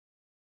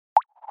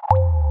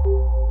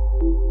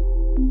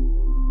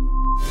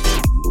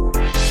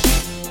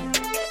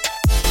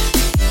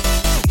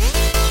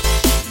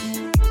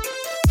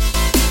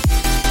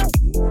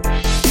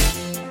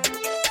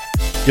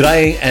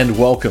G'day and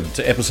welcome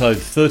to episode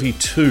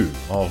 32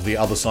 of The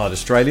Other Side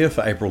Australia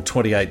for April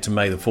 28 to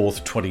May the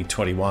 4th,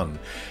 2021.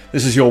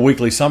 This is your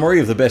weekly summary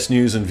of the best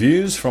news and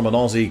views from an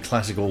Aussie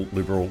classical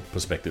liberal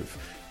perspective.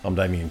 I'm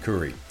Damien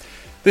Curry.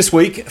 This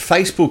week,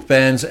 Facebook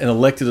bans an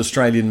elected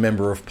Australian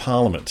Member of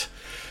Parliament.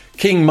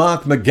 King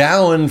Mark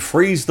McGowan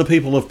frees the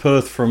people of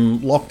Perth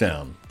from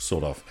lockdown,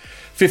 sort of.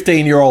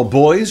 15-year-old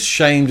boys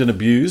shamed and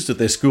abused at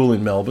their school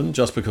in Melbourne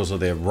just because of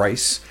their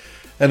race.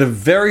 And a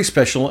very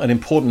special and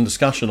important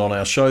discussion on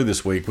our show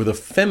this week with a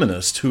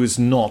feminist who is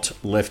not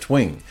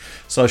left-wing.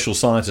 Social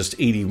scientist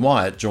Edie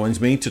Wyatt joins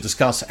me to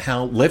discuss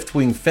how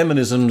left-wing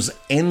feminism's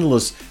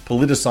endless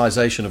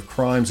politicisation of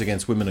crimes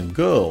against women and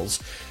girls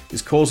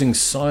is causing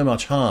so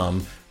much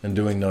harm and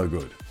doing no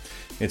good.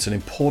 It's an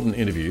important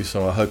interview,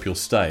 so I hope you'll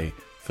stay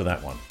for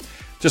that one.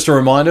 Just a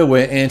reminder,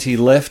 we're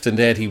anti-left and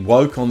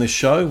anti-woke on this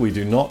show. We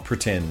do not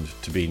pretend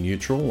to be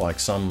neutral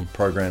like some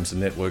programs and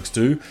networks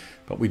do,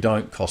 but we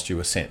don't cost you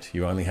a cent.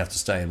 You only have to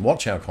stay and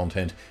watch our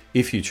content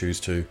if you choose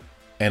to,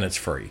 and it's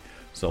free.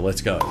 So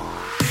let's go.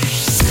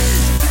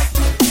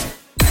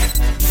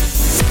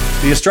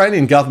 The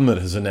Australian government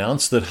has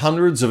announced that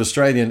hundreds of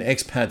Australian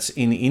expats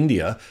in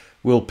India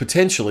will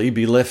potentially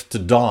be left to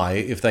die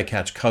if they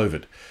catch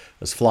COVID,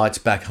 as flights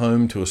back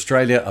home to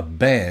Australia are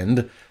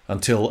banned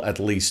until at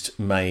least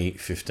May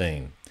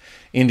 15.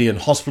 Indian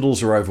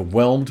hospitals are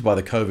overwhelmed by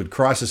the COVID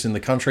crisis in the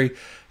country,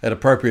 and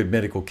appropriate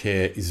medical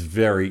care is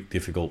very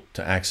difficult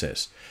to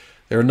access.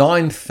 There are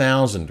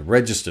 9,000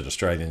 registered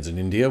Australians in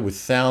India, with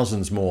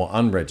thousands more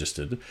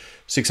unregistered.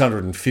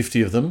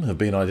 650 of them have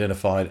been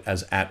identified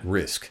as at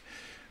risk.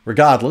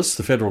 Regardless,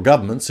 the federal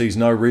government sees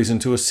no reason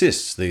to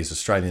assist these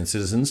Australian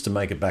citizens to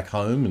make it back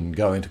home and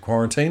go into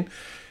quarantine.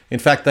 In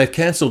fact, they've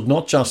cancelled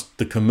not just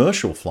the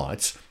commercial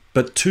flights,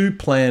 but 2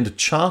 planned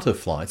charter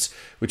flights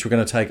which were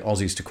going to take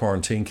Aussies to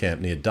quarantine camp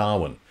near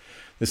Darwin.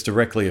 This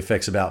directly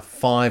affects about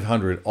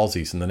 500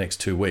 Aussies in the next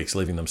 2 weeks,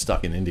 leaving them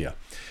stuck in India.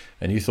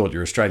 And you thought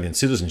your Australian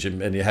citizenship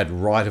and you had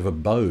right of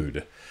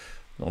abode.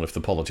 Not if the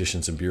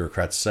politicians and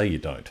bureaucrats say you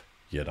don't.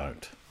 You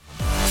don't.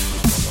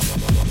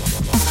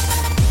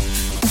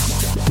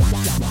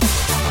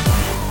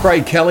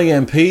 Craig Kelly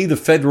MP, the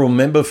federal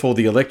member for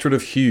the electorate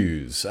of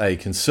Hughes, a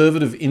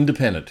Conservative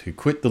independent who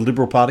quit the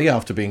Liberal Party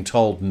after being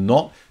told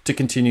not to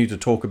continue to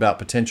talk about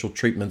potential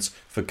treatments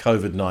for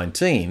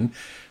COVID-19,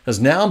 has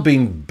now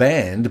been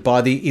banned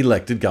by the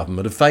elected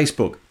government of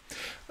Facebook.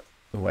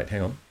 Oh, wait,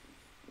 hang on.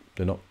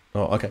 They're not...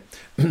 Oh, okay.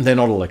 They're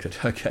not elected.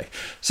 Okay.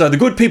 So the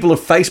good people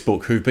of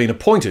Facebook who've been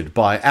appointed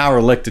by our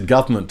elected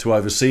government to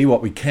oversee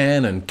what we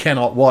can and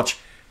cannot watch...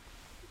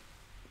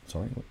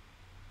 Sorry, what?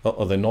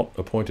 Oh, they're not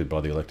appointed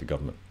by the elected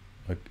government.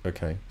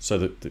 Okay,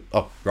 so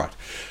right.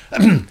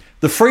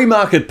 The free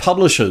market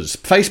publishers,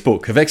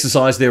 Facebook, have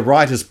exercised their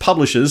right as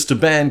publishers to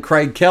ban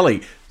Craig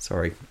Kelly.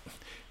 Sorry,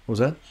 what was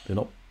that? They're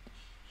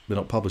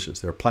not publishers.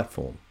 They're a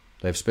platform.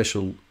 They have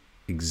special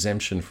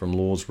exemption from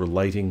laws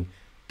relating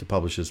to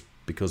publishers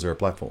because they're a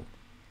platform.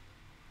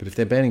 But if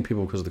they're banning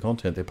people because of the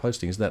content they're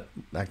posting, isn't that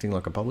acting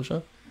like a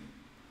publisher?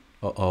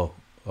 Oh,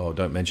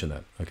 don't mention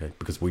that. Okay,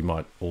 because we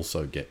might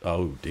also get...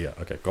 Oh, dear.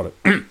 Okay, got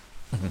it.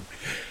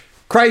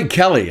 Craig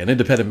Kelly, an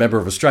independent member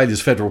of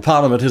Australia's federal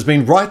parliament, has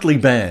been rightly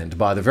banned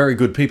by the very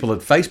good people at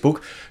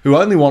Facebook who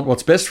only want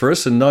what's best for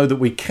us and know that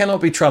we cannot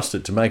be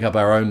trusted to make up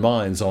our own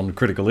minds on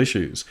critical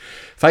issues.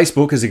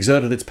 Facebook has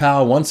exerted its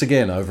power once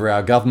again over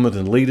our government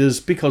and leaders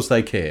because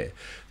they care.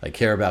 They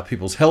care about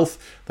people's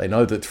health. They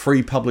know that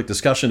free public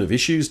discussion of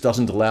issues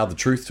doesn't allow the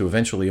truth to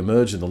eventually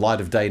emerge in the light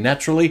of day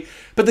naturally,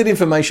 but that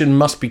information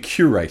must be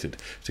curated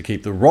to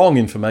keep the wrong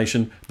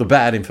information, the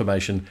bad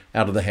information,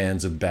 out of the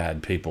hands of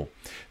bad people.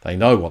 They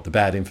know what the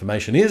bad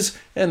information is,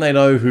 and they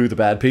know who the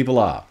bad people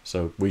are,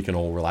 so we can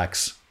all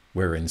relax.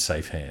 We're in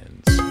safe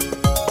hands.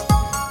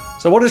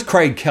 So what has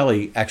Craig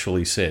Kelly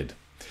actually said?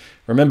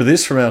 Remember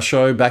this from our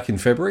show back in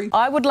February?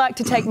 I would like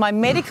to take my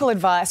medical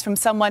advice from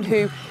someone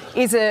who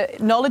is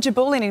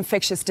knowledgeable in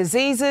infectious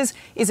diseases,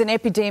 is an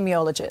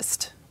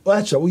epidemiologist. Well,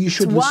 that's right. Well, you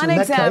should listen. One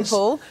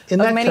example in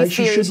that many case,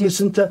 you should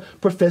listen to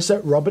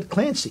Professor Robert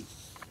Clancy.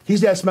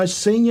 He's our most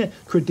senior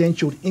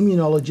credentialed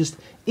immunologist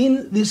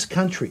in this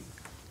country.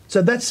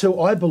 So that's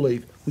who I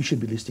believe we should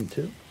be listening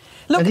to.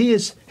 Look, and he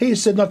has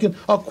said,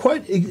 I'll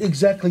quote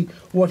exactly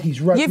what he's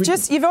wrote.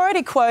 You've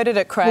already quoted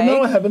it, Craig. Well,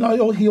 no, I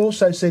haven't. He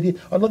also said here,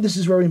 this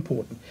is very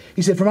important.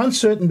 He said, from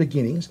uncertain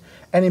beginnings,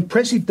 an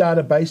impressive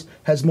database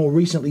has more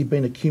recently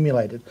been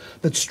accumulated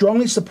that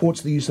strongly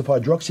supports the use of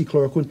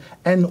hydroxychloroquine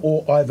and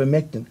or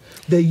ivermectin.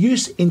 Their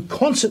use in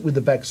concert with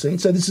the vaccine,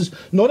 so this is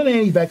not an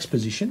anti-vax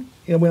position,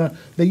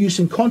 their use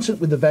in concert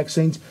with the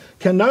vaccines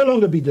can no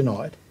longer be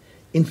denied.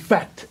 In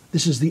fact,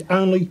 this is the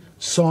only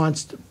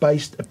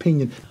science-based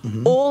opinion.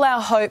 Mm-hmm. All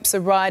our hopes are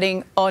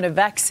riding on a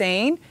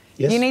vaccine.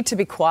 Yes. You need to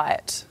be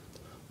quiet.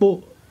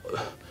 Well,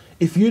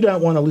 if you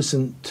don't want to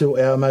listen to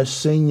our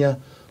most senior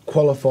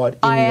qualified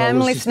immunologists, I am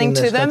listening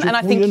to them, and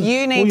I think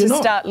you need to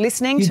start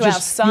listening to our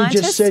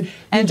scientists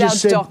and our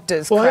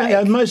doctors,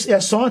 Craig.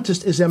 Our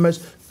scientist is our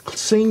most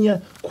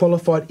senior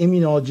qualified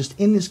immunologist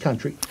in this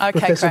country, Okay,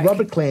 Professor Craig.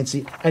 Robert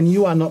Clancy, and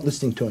you are not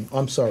listening to him.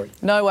 I'm sorry.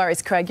 No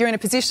worries, Craig. You're in a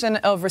position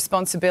of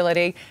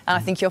responsibility, and I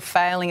think you're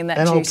failing in that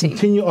And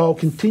duty. I'll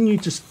continue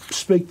to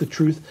speak the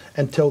truth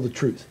and tell the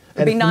truth.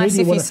 It'd be nice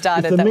if you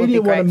started. If the That would be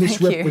media want to great.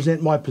 Thank you.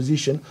 misrepresent my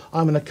position,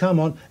 I'm going to come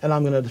on and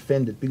I'm going to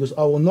defend it, because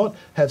I will not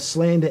have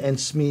slander and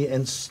smear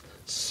and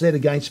said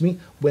against me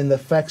when the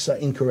facts are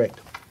incorrect.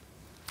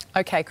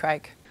 Okay,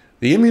 Craig.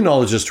 The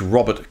immunologist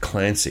Robert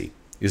Clancy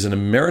is an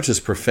emeritus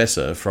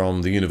professor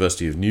from the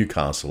University of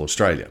Newcastle,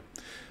 Australia.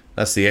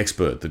 That's the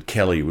expert that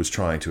Kelly was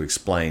trying to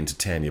explain to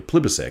Tanya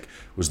Plibersek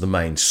was the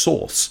main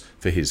source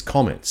for his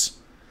comments.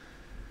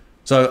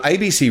 So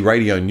ABC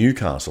Radio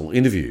Newcastle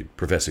interviewed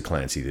Professor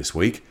Clancy this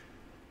week,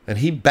 and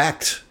he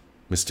backed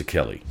Mr.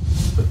 Kelly.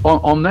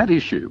 On that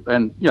issue,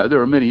 and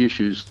there are many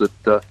issues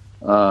that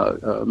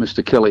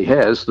Mr. Kelly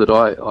has that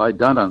I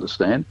don't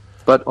understand,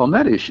 but on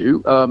that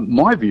issue,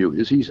 my view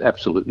is he's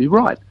absolutely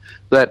right,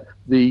 that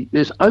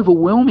there's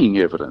overwhelming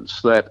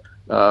evidence that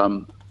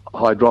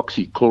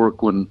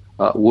hydroxychloroquine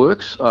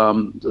works.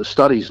 The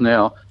studies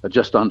now are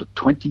just under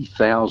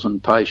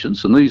 20,000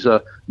 patients, and these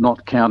are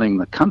not counting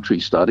the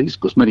country studies,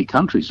 because many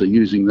countries are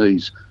using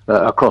these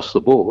across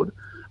the board.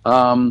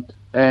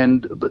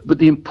 But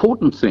the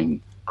important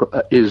thing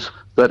is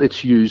that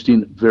it's used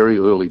in very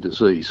early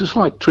disease. It's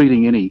like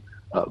treating any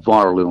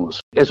viral illness.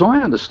 As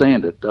I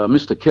understand it,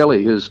 Mr.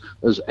 Kelly has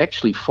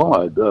actually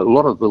followed a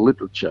lot of the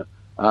literature,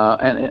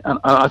 and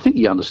I think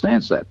he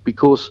understands that,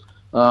 because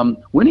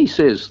when he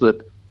says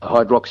that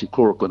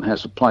hydroxychloroquine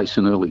has a place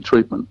in early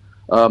treatment,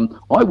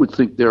 I would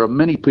think there are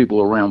many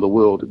people around the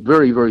world,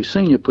 very, very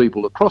senior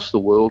people across the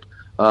world,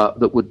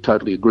 that would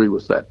totally agree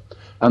with that.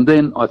 And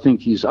then I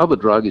think his other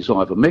drug is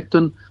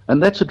ivermectin,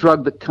 and that's a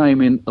drug that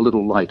came in a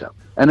little later.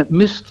 And it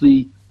missed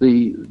the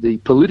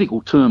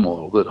political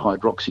turmoil that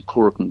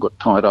hydroxychloroquine got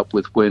tied up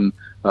with when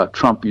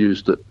Trump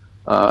used it.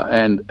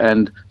 And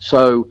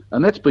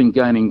that's been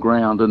gaining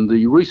ground, and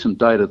the recent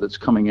data that's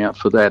coming out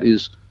for that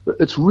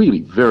it's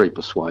really very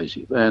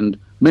persuasive, and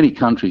many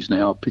countries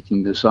now are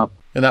picking this up.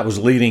 And that was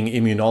leading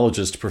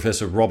immunologist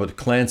Professor Robert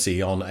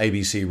Clancy on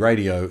ABC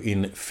Radio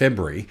in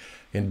February,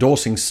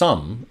 endorsing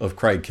some of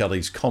Craig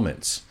Kelly's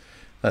comments.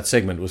 That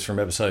segment was from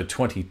episode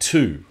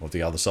 22 of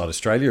The Other Side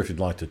Australia, if you'd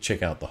like to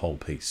check out the whole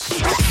piece.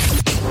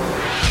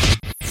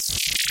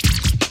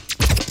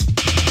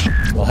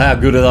 Well, how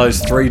good are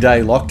those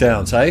 3-day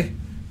lockdowns, eh?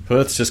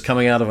 Perth's just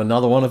coming out of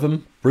another one of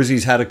them.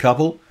 Brizzy's had a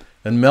couple.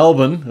 And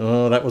Melbourne,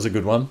 oh, that was a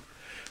good one.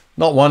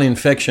 Not one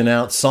infection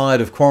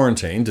outside of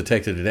quarantine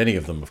detected at any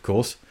of them, of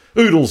course.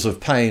 Oodles of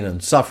pain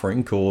and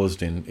suffering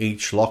caused in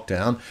each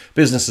lockdown.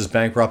 Businesses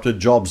bankrupted,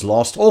 jobs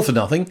lost, all for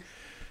nothing.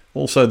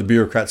 Also, the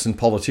bureaucrats and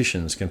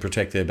politicians can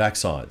protect their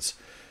backsides.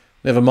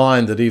 Never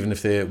mind that even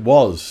if there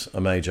was a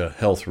major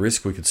health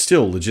risk, we could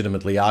still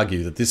legitimately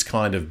argue that this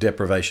kind of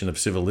deprivation of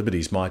civil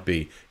liberties might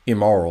be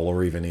immoral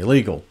or even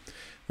illegal.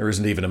 There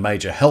isn't even a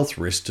major health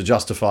risk to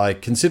justify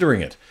considering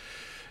it.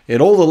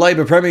 Yet all the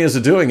Labor premiers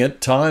are doing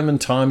it time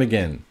and time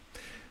again.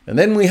 And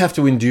then we have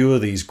to endure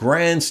these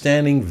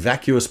grandstanding,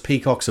 vacuous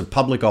peacocks of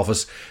public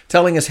office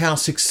telling us how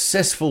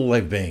successful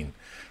they've been,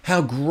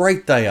 how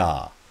great they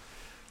are.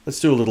 Let's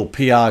do a little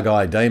PR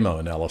guy demo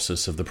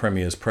analysis of the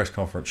Premier's press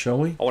conference, shall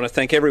we? I want to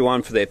thank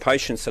everyone for their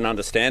patience and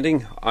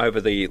understanding over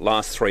the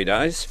last 3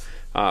 days.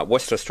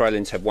 West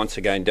Australians have once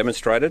again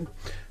demonstrated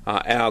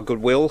our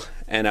goodwill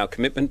and our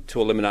commitment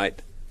to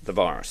eliminate the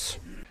virus.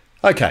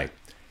 Okay.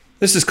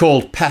 This is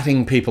called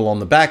patting people on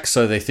the back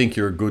so they think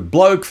you're a good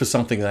bloke for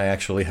something they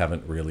actually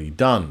haven't really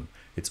done.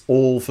 It's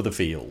all for the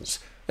feels.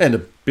 And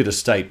a bit of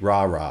state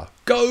rah-rah.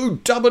 Go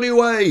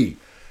WA!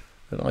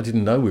 And I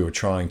didn't know we were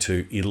trying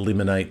to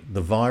eliminate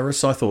the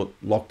virus. I thought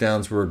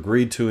lockdowns were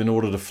agreed to in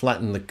order to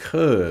flatten the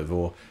curve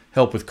or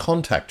help with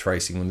contact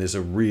tracing when there's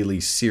a really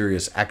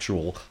serious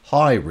actual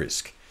high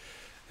risk.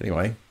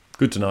 Anyway,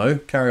 good to know.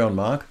 Carry on,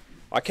 Mark.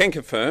 I can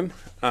confirm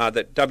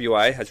that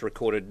WA has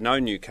recorded no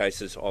new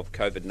cases of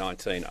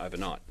COVID-19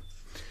 overnight.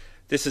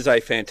 This is a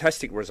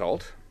fantastic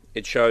result.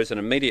 It shows an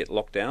immediate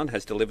lockdown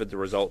has delivered the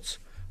results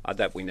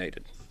that we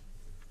needed.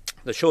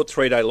 The short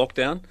 3-day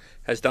lockdown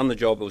has done the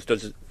job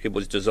it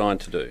was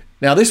designed to do.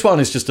 Now, this one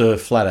is just a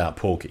flat-out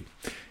porky.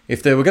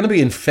 If there were going to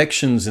be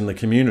infections in the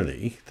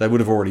community, they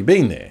would have already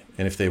been there.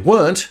 And if there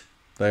weren't,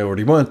 they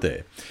already weren't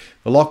there.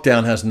 The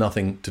lockdown has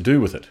nothing to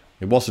do with it.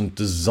 It wasn't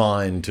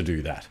designed to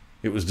do that.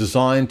 It was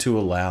designed to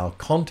allow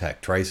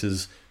contact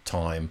tracers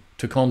time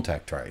to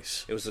contact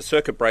trace. It was the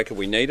circuit breaker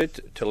we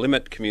needed to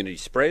limit community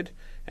spread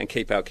and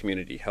keep our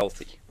community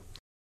healthy.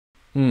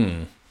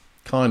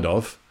 Kind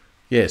of.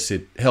 Yes,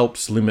 it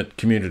helps limit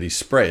community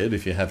spread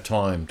if you have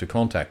time to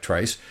contact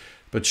trace,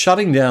 but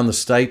shutting down the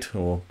state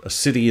or a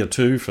city or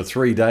two for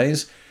 3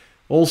 days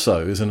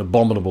also is an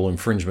abominable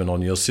infringement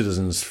on your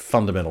citizens'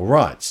 fundamental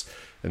rights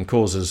and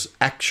causes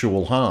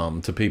actual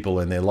harm to people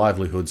and their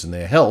livelihoods and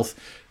their health,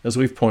 as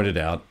we've pointed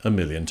out a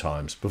million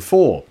times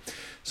before.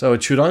 So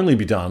it should only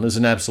be done as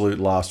an absolute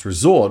last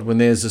resort when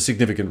there's a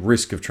significant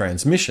risk of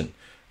transmission.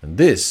 And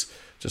this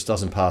Just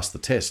doesn't pass the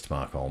test,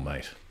 Mark, old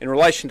mate. In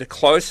relation to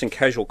close and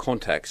casual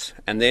contacts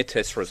and their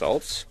test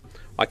results,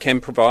 I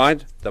can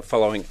provide the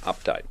following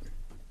update.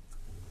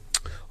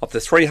 Of the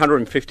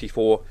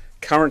 354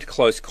 current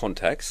close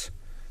contacts,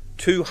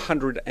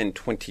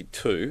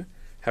 222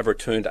 have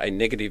returned a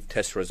negative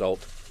test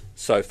result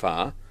so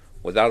far,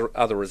 with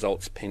other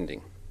results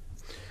pending.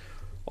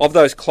 Of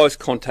those close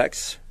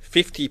contacts,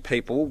 50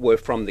 people were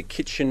from the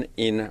Kitchen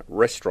Inn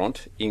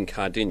restaurant in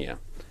Cardinia,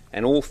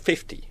 and all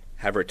 50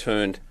 have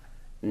returned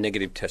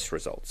negative test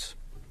results.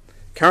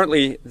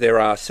 Currently, there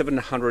are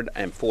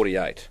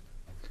 748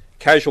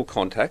 casual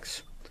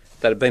contacts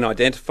that have been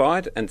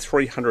identified, and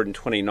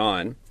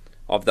 329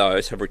 of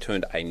those have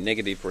returned a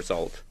negative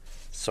result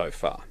so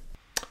far.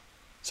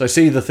 So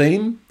see the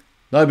theme?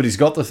 Nobody's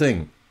got the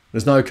thing.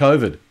 There's no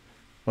COVID.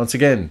 Once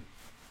again,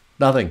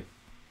 nothing.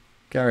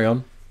 Carry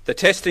on. The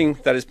testing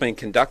that has been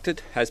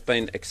conducted has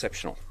been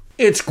exceptional.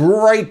 It's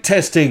great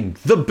testing.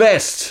 The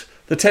best.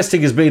 The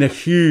testing has been a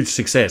huge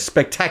success.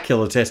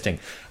 Spectacular testing.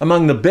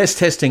 Among the best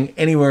testing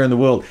anywhere in the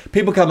world.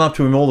 People come up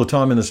to him all the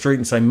time in the street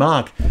and say,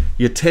 Mark,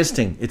 your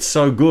testing, it's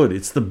so good.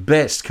 It's the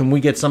best. Can we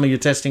get some of your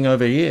testing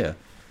over here?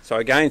 So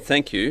again,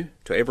 thank you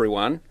to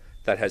everyone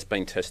that has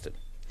been tested.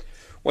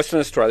 Western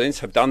Australians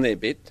have done their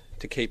bit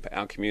to keep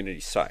our community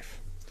safe.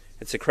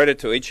 It's a credit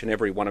to each and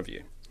every one of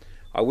you.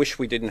 I wish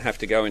we didn't have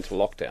to go into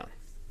lockdown,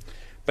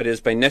 but it has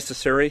been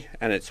necessary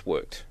and it's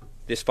worked.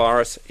 This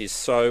virus is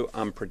so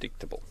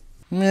unpredictable.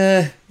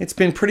 It's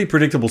been pretty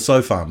predictable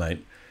so far,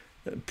 mate.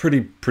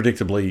 Pretty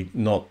predictably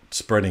not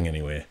spreading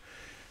anywhere.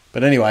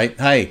 But anyway,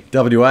 hey,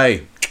 WA,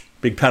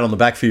 big pat on the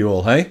back for you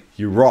all, hey?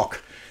 You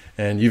rock.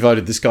 And you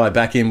voted this guy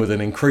back in with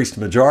an increased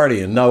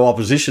majority and no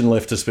opposition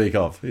left to speak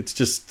of. It's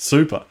just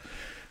super.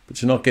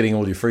 But you're not getting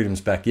all your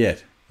freedoms back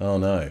yet. Oh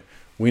no.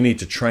 We need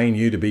to train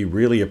you to be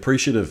really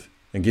appreciative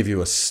and give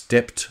you a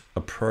stepped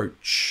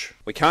approach.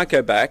 We can't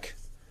go back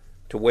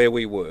to where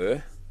we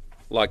were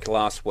like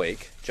last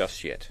week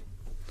just yet.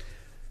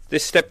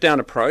 This step-down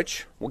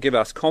approach will give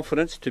us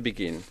confidence to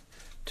begin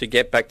to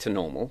get back to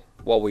normal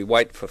while we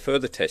wait for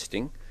further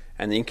testing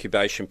and the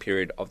incubation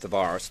period of the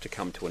virus to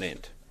come to an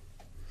end.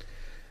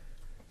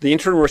 The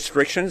interim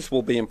restrictions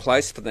will be in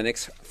place for the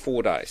next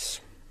 4 days.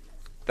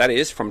 That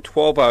is from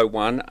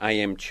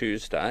 12:01am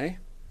Tuesday,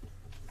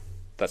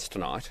 that's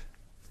tonight,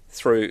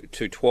 through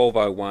to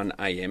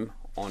 12:01am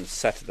on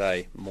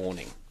Saturday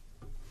morning.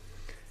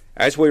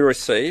 As we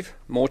receive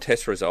more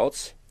test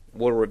results,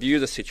 we'll review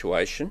the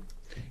situation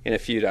in a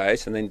few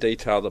days and then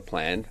detail the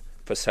plan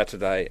for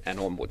Saturday and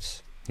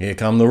onwards. Here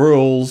come the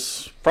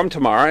rules. From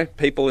tomorrow,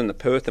 people in the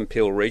Perth and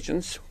Peel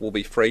regions will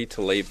be free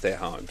to leave their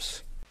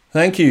homes.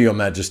 Thank you, Your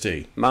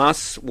Majesty.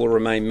 Masks will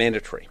remain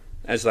mandatory,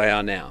 as they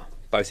are now,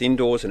 both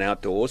indoors and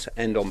outdoors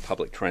and on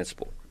public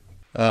transport.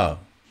 Oh,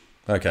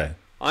 okay.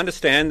 I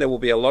understand there will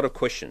be a lot of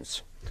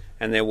questions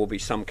and there will be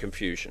some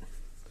confusion.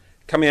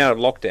 Coming out of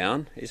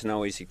lockdown is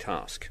no easy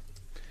task.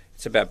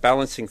 It's about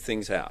balancing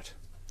things out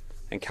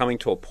and coming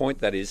to a point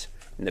that is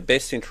in the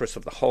best interest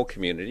of the whole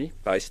community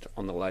based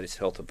on the latest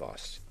health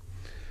advice.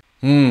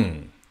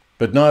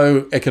 But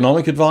no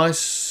economic advice,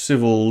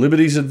 civil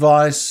liberties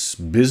advice,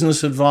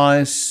 business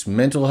advice,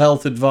 mental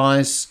health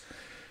advice.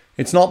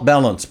 It's not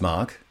balanced,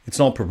 Mark. It's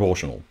not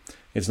proportional.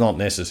 It's not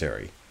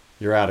necessary.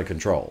 You're out of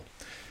control.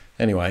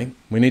 Anyway,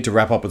 we need to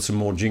wrap up with some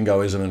more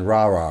jingoism and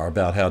rah-rah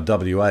about how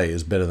WA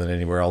is better than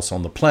anywhere else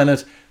on the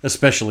planet,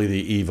 especially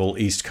the evil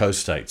East Coast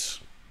states.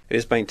 It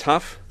has been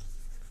tough,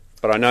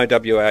 but I know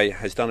WA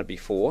has done it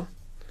before.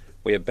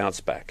 We have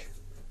bounced back.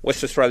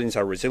 West Australians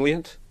are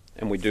resilient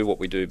and we do what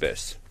we do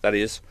best. That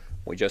is,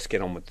 we just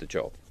get on with the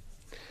job.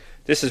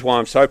 This is why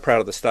I'm so proud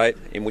of the state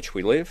in which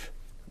we live.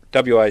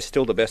 WA is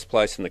still the best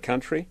place in the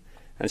country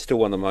and still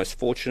one of the most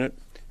fortunate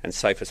and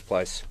safest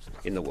place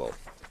in the world.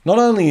 Not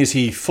only is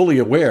he fully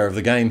aware of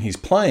the game he's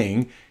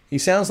playing, he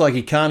sounds like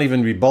he can't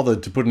even be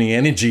bothered to put any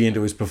energy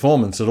into his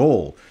performance at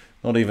all.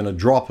 Not even a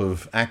drop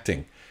of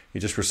acting. He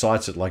just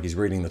recites it like he's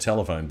reading the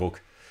telephone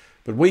book.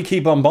 But we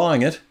keep on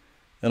buying it,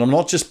 and I'm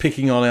not just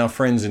picking on our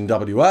friends in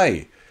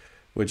WA.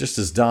 We're just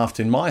as daft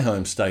in my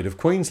home state of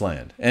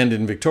Queensland and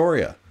in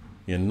Victoria.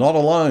 You're not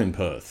alone,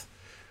 Perth.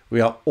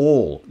 We are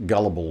all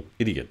gullible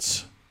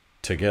idiots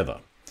together.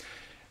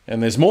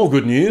 And there's more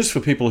good news for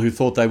people who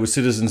thought they were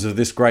citizens of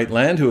this great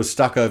land who are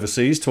stuck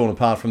overseas, torn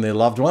apart from their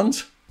loved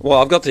ones. Well,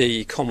 I've got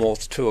the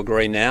Commonwealth to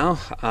agree now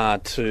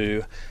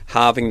to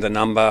halving the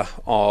number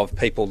of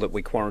people that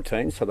we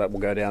quarantine, so that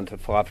will go down to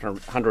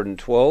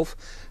 512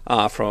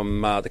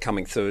 from the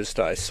coming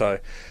Thursday. So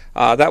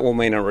that will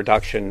mean a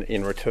reduction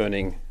in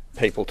returning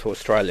people to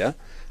Australia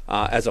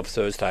as of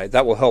Thursday.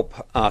 That will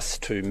help us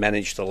to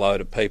manage the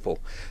load of people.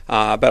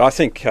 But I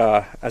think,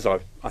 as I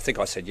think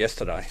I said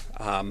yesterday,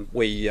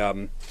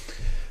 we'll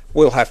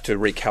have to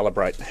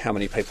recalibrate how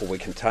many people we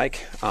can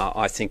take.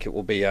 I think it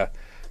will be a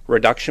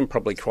reduction,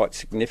 probably quite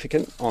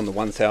significant, on the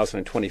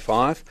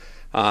 1,025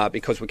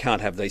 because we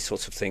can't have these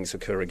sorts of things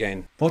occur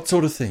again. What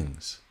sort of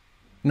things?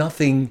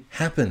 Nothing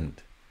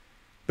happened.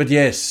 But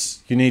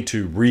yes, you need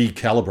to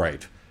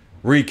recalibrate.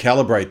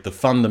 recalibrate the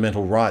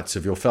fundamental rights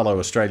of your fellow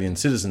Australian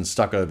citizens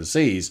stuck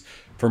overseas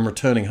from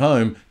returning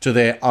home to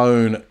their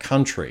own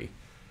country.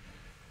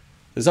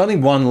 There's only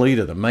one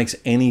leader that makes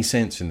any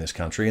sense in this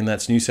country, and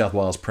that's New South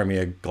Wales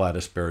Premier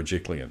Gladys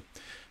Berejiklian.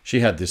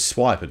 She had this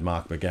swipe at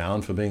Mark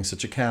McGowan for being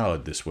such a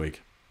coward this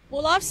week.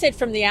 Well, I've said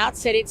from the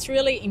outset it's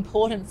really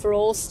important for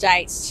all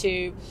states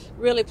to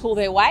really pull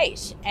their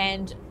weight,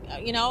 and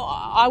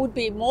I would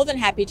be more than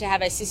happy to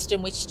have a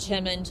system which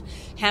determined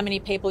how many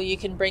people you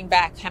can bring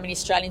back, how many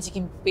Australians you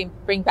can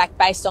bring back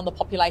based on the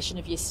population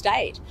of your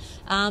state.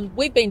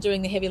 We've been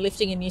doing the heavy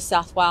lifting in New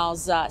South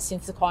Wales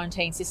since the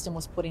quarantine system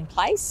was put in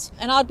place.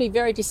 And I'd be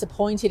very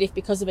disappointed if,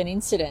 because of an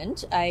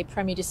incident, a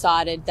Premier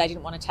decided they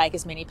didn't want to take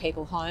as many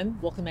people home,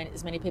 welcome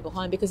as many people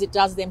home, because it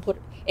does then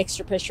put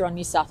extra pressure on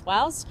New South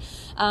Wales.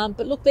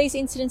 But look, these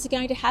incidents are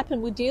going to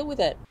happen. We deal with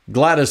it.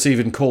 Gladys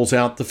even calls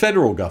out the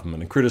federal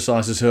government and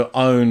criticises her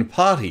own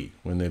party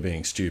when they're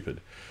being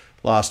stupid.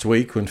 Last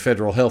week, when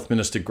Federal Health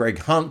Minister Greg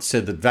Hunt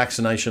said that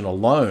vaccination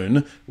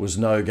alone was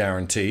no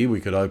guarantee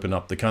we could open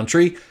up the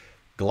country,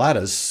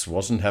 Gladys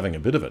wasn't having a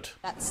bit of it.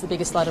 That's the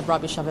biggest load of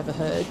rubbish I've ever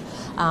heard.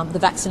 The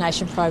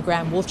vaccination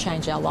program will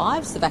change our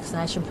lives. The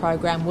vaccination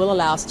program will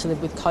allow us to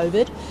live with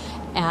COVID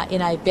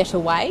in a better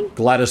way.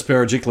 Gladys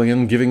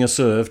Berejiklian giving a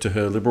serve to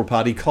her Liberal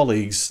Party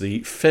colleagues,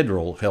 the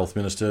Federal Health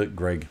Minister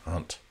Greg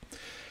Hunt.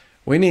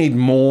 We need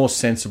more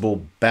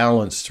sensible,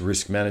 balanced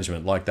risk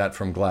management like that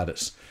from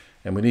Gladys.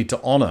 And we need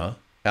to honour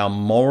our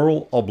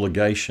moral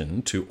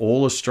obligation to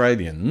all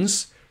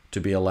Australians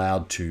to be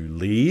allowed to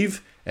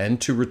leave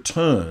and to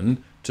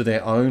return to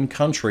their own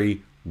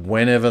country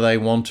whenever they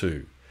want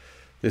to.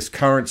 This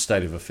current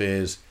state of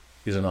affairs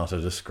is an utter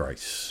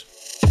disgrace.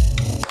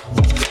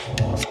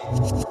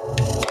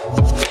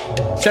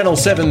 Channel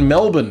 7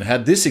 Melbourne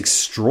had this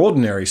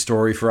extraordinary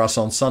story for us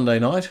on Sunday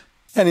night.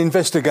 An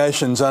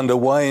investigation's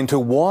underway into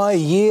why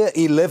Year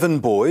 11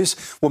 boys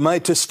were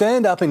made to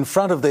stand up in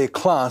front of their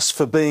class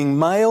for being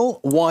male,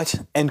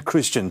 white and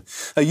Christian.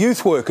 A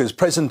youth worker's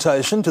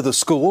presentation to the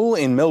school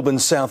in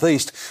Melbourne's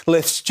southeast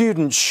left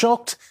students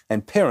shocked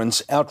and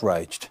parents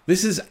outraged.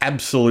 This is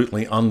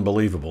absolutely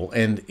unbelievable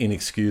and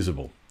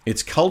inexcusable.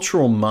 It's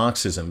cultural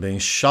Marxism being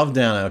shoved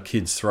down our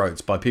kids'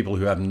 throats by people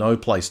who have no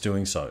place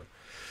doing so.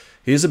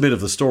 Here's a bit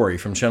of the story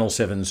from Channel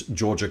 7's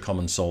Georgia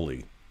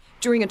Comensoli.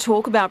 During a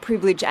talk about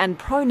privilege and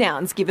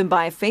pronouns given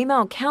by a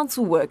female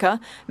council worker,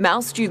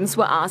 male students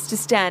were asked to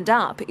stand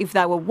up if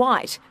they were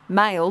white,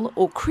 male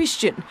or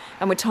Christian,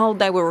 and were told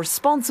they were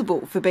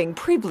responsible for being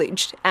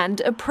privileged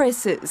and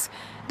oppressors.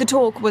 The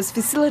talk was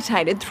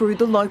facilitated through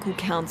the local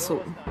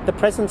council. The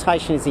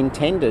presentation is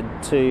intended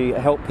to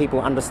help people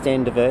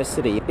understand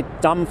diversity. It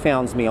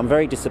dumbfounds me. I'm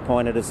very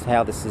disappointed as to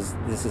how this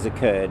has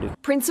occurred.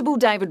 Principal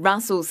David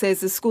Russell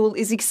says the school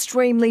is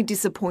extremely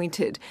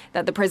disappointed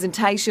that the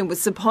presentation was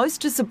supposed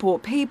to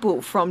support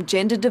people from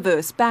gender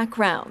diverse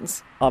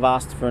backgrounds. I've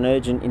asked for an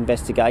urgent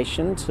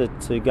investigation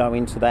to go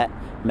into that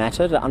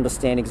matter, to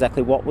understand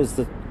exactly what was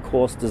the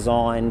course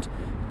designed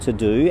to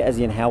do, as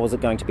in how was it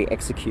going to be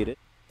executed.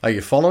 Are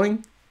you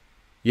following?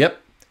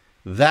 Yep,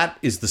 that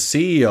is the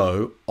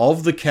CEO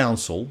of the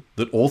council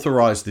that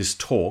authorised this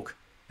talk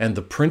and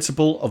the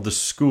principal of the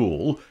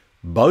school,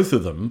 both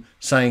of them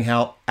saying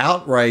how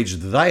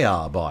outraged they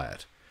are by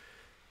it.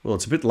 Well,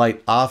 it's a bit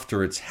late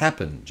after it's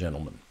happened,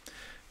 gentlemen.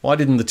 Why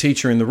didn't the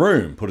teacher in the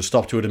room put a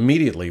stop to it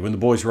immediately when the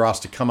boys were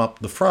asked to come up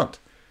the front?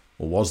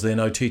 Or was there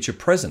no teacher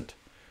present?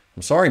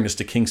 I'm sorry,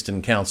 Mr.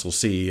 Kingston Council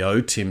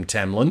CEO Tim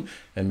Tamlin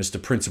and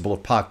Mr. Principal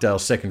of Parkdale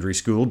Secondary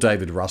School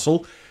David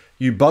Russell.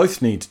 You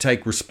both need to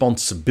take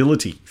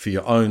responsibility for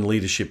your own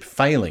leadership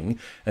failing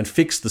and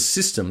fix the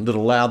system that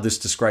allowed this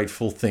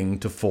disgraceful thing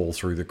to fall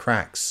through the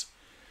cracks.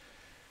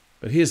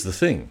 But here's the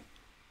thing.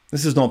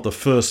 This is not the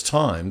first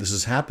time this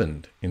has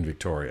happened in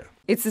Victoria.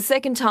 It's the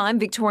second time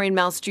Victorian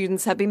male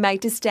students have been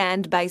made to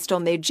stand based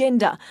on their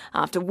gender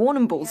after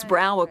Warrnambool's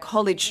Brower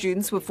College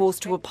students were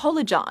forced to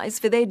apologise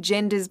for their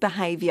gender's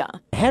behaviour.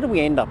 How do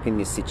we end up in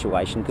this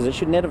situation? Because it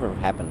should never have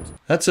happened.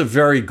 That's a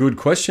very good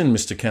question,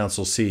 Mr.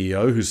 Council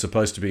CEO, who's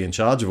supposed to be in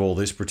charge of all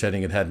this,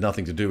 pretending it had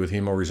nothing to do with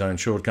him or his own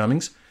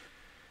shortcomings.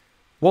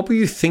 What were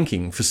you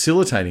thinking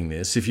facilitating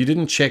this if you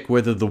didn't check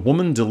whether the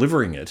woman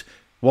delivering it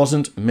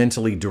wasn't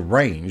mentally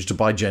deranged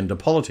by gender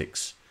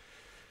politics?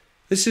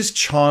 This is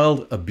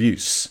child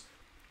abuse.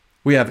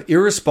 We have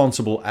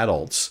irresponsible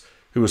adults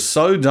who are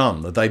so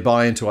dumb that they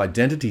buy into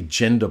identity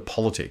gender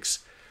politics,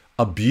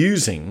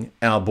 abusing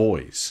our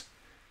boys.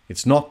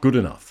 It's not good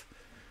enough.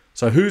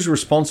 So who's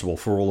responsible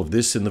for all of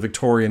this in the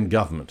Victorian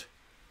government?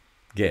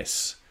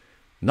 Guess.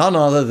 None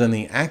other than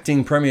the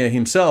acting Premier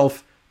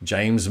himself,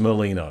 James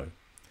Merlino,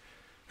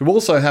 who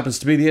also happens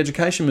to be the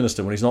Education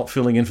Minister when he's not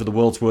filling in for the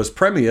world's worst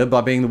Premier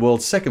by being the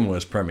world's second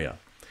worst Premier.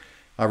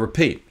 I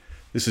repeat,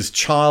 this is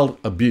child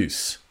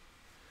abuse.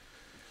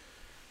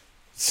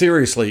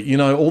 Seriously,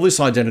 all this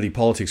identity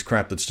politics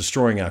crap that's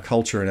destroying our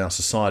culture and our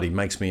society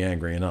makes me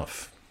angry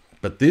enough.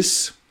 But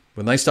this,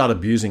 when they start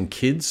abusing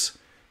kids,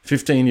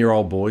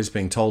 15-year-old boys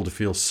being told to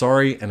feel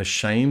sorry and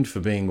ashamed for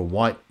being a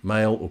white,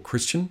 male or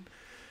Christian,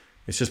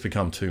 it's just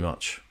become too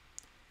much.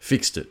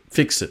 Fix it,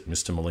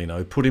 Mr.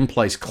 Molino. Put in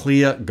place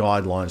clear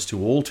guidelines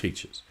to all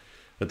teachers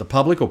that the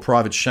public or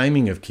private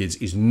shaming of kids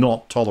is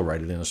not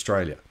tolerated in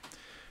Australia.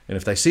 And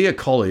if they see a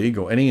colleague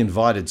or any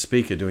invited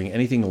speaker doing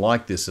anything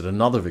like this at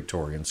another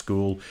Victorian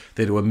school,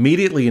 they're to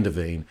immediately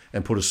intervene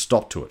and put a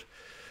stop to it.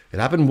 It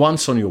happened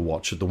once on your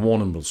watch at the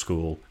Warrnambool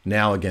School,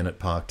 now again at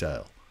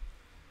Parkdale.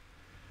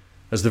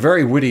 As the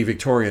very witty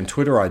Victorian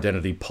Twitter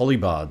identity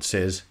Polybard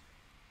says,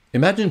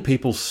 imagine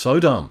people so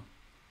dumb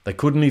they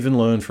couldn't even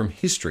learn from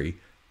history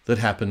that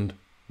happened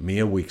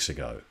mere weeks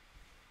ago.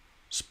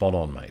 Spot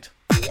on, mate.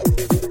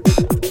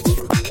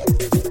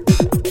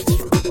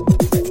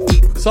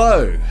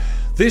 So,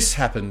 this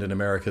happened in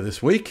America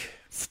this week.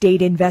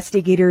 State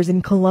investigators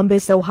in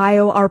Columbus,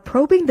 Ohio are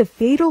probing the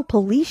fatal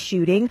police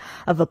shooting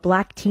of a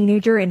black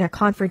teenager in a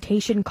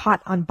confrontation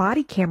caught on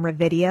body camera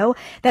video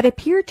that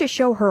appeared to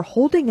show her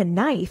holding a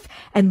knife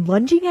and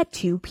lunging at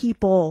two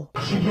people.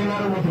 She came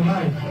out with a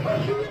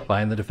knife.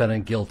 Find the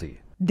defendant guilty.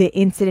 The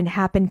incident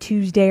happened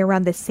Tuesday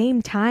around the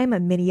same time a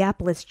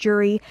Minneapolis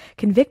jury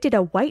convicted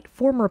a white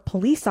former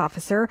police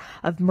officer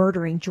of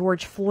murdering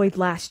George Floyd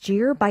last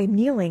year by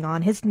kneeling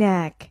on his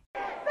neck.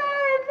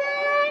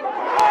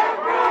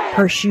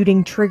 Her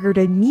shooting triggered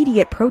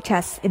immediate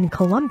protests in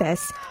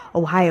Columbus,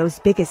 Ohio's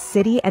biggest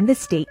city and the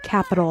state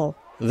capital.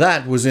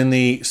 That was in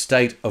the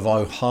state of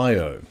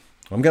Ohio.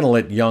 I'm going to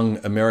let young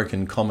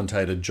American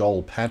commentator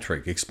Joel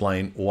Patrick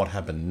explain what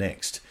happened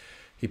next.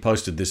 He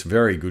posted this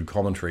very good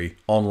commentary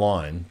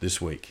online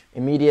this week.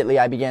 Immediately,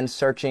 I began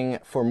searching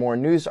for more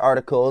news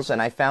articles,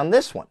 and I found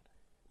this one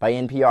by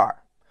NPR.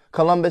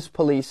 Columbus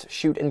police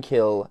shoot and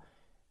kill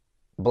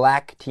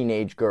black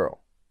teenage girl.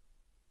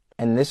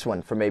 And this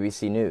one from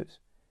ABC News.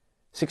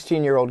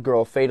 16-year-old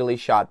girl fatally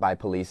shot by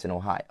police in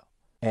Ohio.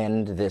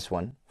 And this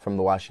one from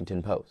the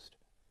Washington Post.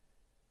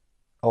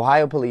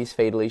 Ohio police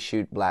fatally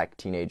shoot black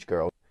teenage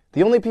girl.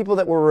 The only people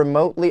that were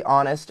remotely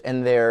honest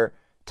in their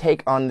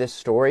take on this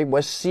story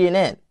was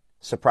CNN,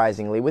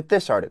 surprisingly, with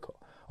this article.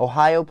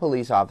 Ohio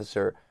police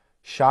officer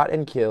shot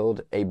and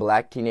killed a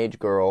black teenage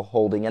girl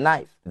holding a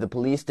knife. The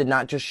police did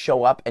not just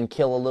show up and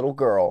kill a little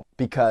girl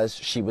because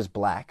she was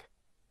black.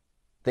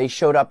 They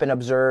showed up and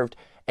observed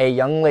a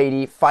young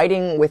lady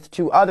fighting with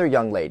two other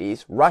young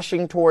ladies,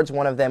 rushing towards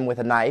one of them with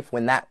a knife.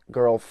 When that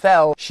girl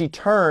fell, she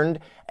turned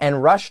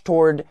and rushed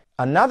toward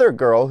another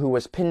girl who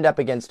was pinned up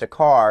against a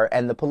car,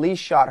 and the police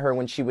shot her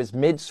when she was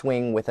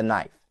mid-swing with a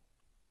knife.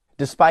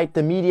 Despite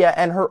the media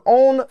and her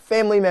own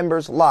family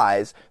members'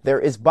 lies, there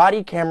is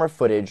body camera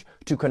footage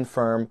to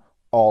confirm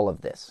all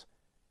of this.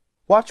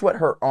 Watch what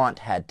her aunt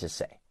had to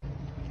say.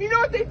 You know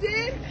what they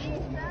did?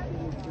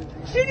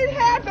 She didn't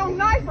have no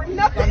knife or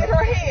nothing in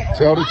her hand.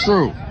 Tell the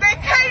truth. They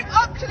came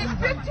up to this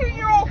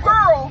 15-year-old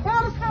girl,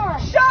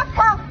 shot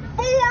her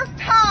 4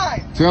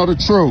 times. Tell the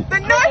truth. The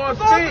knife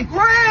was on the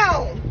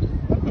ground.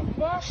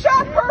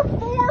 Shot her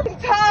 4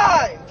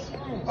 times.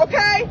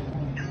 Okay?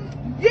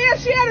 Yeah,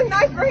 she had a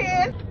knife in her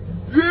hand.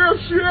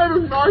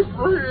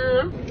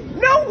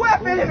 No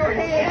weapon in her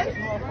hand.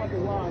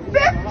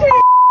 15.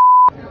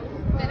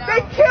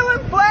 They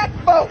killing black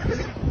folks.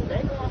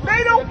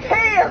 They don't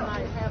care.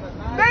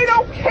 They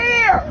don't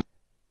care.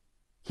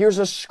 Here's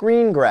a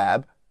screen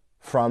grab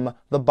from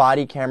the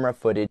body camera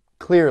footage.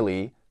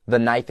 Clearly, the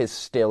knife is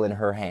still in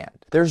her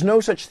hand. There's no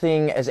such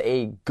thing as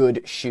a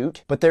good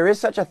shoot, but there is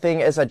such a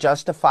thing as a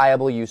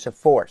justifiable use of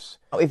force.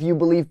 If you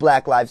believe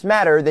Black Lives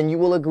Matter, then you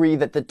will agree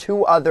that the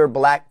 2 other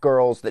black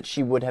girls that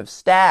she would have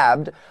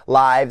stabbed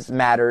lives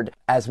mattered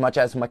as much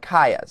as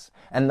Micaiah's,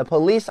 and the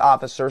police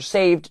officer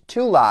saved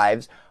 2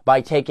 lives by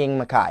taking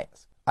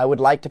Micaiah's. I would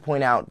like to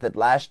point out that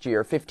last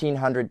year,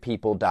 1,500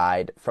 people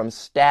died from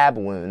stab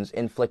wounds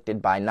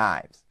inflicted by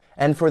knives.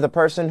 And for the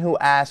person who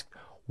asked,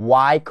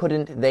 why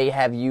couldn't they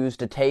have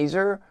used a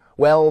taser?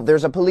 Well,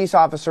 there's a police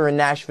officer in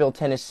Nashville,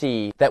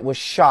 Tennessee, that was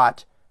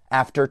shot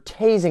after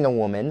tasing a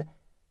woman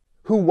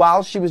who,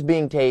 while she was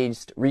being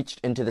tased, reached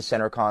into the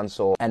center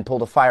console and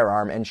pulled a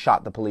firearm and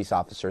shot the police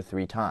officer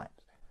 3 times.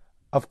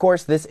 Of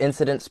course, this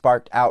incident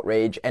sparked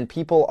outrage, and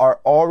people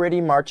are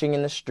already marching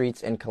in the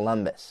streets in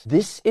Columbus.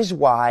 This is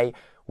why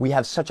we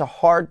have such a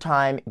hard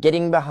time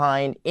getting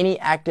behind any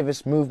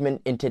activist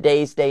movement in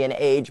today's day and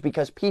age,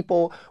 because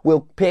people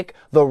will pick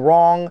the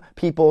wrong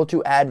people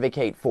to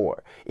advocate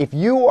for. If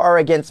you are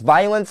against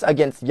violence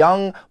against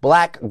young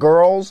black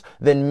girls,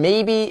 then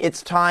maybe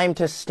it's time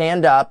to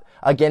stand up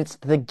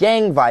against the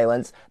gang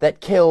violence that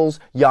kills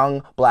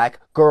young black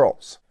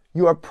girls.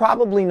 You are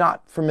probably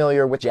not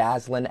familiar with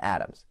Jaslyn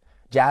Adams.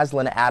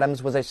 Jaslyn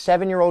Adams was a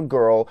 7-year-old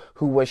girl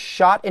who was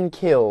shot and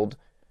killed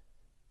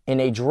in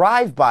a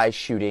drive-by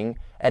shooting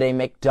at a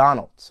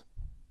McDonald's.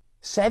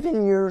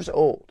 7 years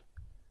old.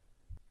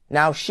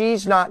 Now,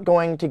 she's not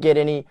going to get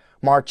any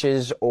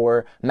marches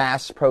or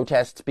mass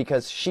protests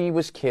because she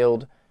was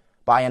killed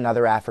by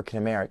another African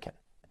American.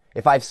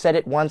 If I've said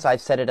it once, I've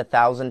said it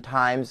 1,000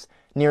 times.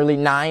 Nearly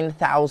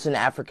 9,000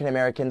 African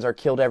Americans are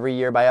killed every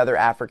year by other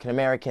African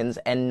Americans,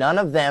 and none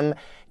of them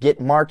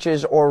get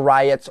marches or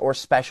riots or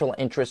special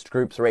interest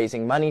groups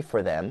raising money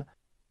for them.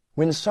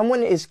 When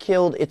someone is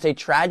killed, it's a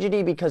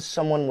tragedy because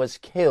someone was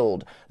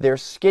killed. Their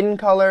skin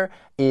color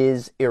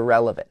is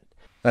irrelevant.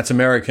 That's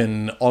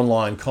American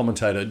online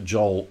commentator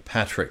Joel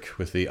Patrick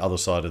with the other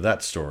side of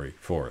that story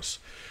for us.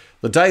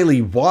 The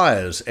Daily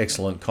Wire's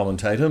excellent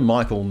commentator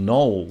Michael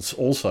Knowles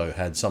also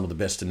had some of the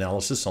best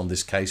analysis on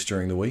this case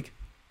during the week.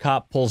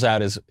 Cop pulls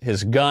out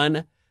his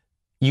gun.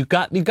 You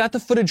got the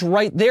footage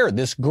right there.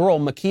 This girl,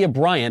 Ma'Khia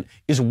Bryant,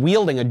 is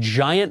wielding a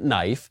giant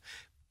knife,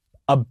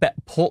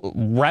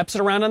 wraps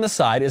it around on the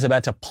side, is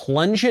about to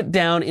plunge it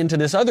down into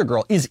this other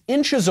girl, is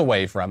inches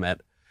away from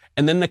it,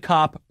 and then the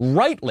cop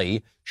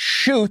rightly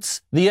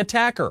shoots the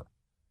attacker.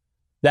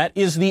 That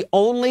is the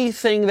only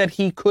thing that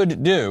he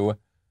could do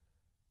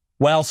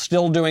while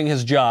still doing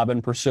his job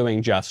and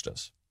pursuing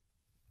justice.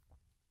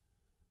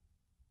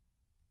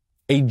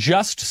 A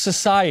just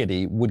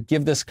society would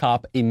give this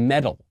cop a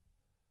medal.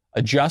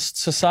 A just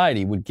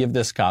society would give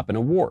this cop an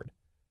award.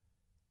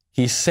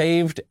 He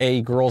saved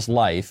a girl's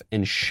life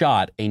and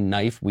shot a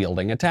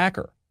knife-wielding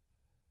attacker.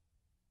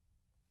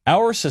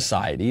 Our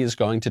society is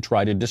going to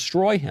try to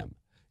destroy him,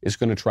 is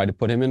going to try to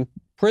put him in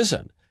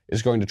prison,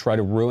 is going to try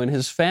to ruin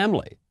his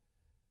family,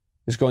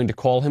 is going to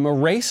call him a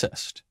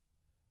racist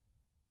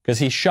because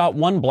he shot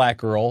one black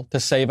girl to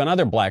save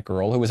another black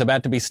girl who was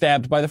about to be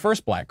stabbed by the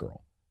first black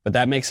girl. But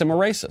that makes him a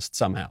racist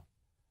somehow.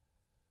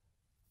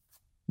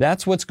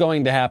 That's what's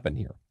going to happen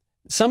here.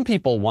 Some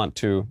people want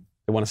to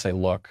say,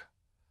 look,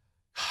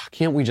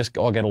 can't we just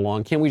all get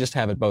along? Can't we just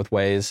have it both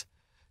ways?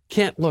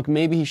 Look,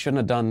 maybe he shouldn't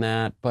have done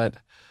that, but,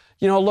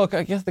 look,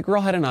 I guess the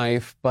girl had a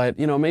knife, but,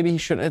 maybe he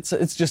shouldn't.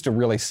 It's just a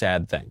really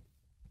sad thing.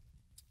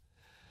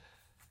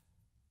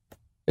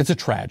 It's a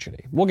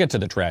tragedy. We'll get to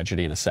the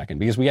tragedy in a second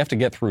because we have to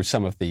get through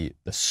some of the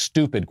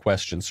stupid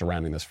questions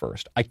surrounding this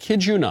first. I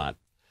kid you not.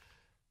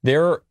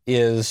 There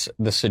is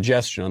the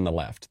suggestion on the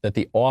left that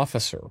the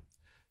officer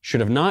should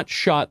have not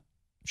shot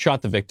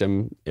the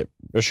victim,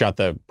 or shot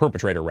the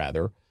perpetrator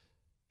rather,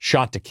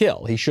 shot to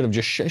kill. He should have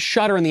just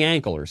shot her in the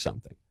ankle or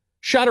something.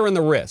 Shot her in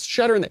the wrist.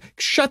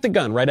 Shot the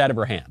gun right out of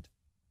her hand.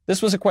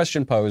 This was a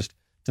question posed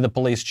to the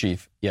police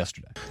chief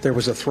yesterday. There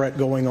was a threat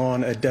going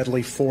on, a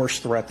deadly force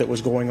threat that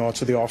was going on,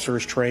 so the officer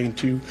is trained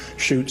to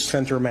shoot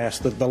center mass,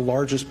 the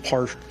largest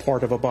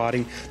part of a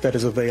body that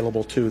is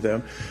available to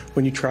them.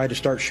 When you try to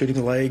start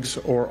shooting legs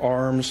or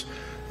arms,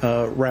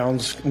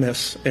 rounds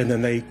miss, and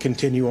then they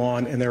continue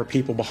on, and there are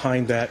people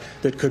behind that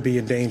could be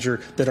in danger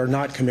that are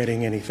not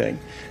committing anything.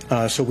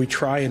 So we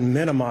try and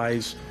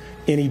minimize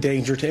any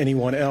danger to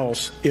anyone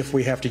else if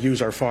we have to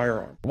use our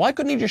firearm. Why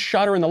couldn't he just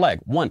shot her in the leg?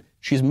 One,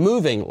 she's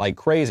moving like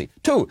crazy.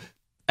 Two,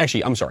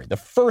 actually, I'm sorry, the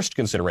first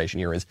consideration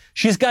here is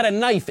she's got a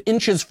knife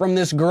inches from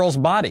this girl's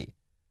body.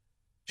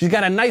 She's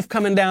got a knife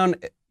coming down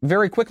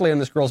very quickly on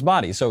this girl's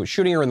body, so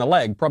shooting her in the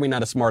leg, probably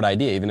not a smart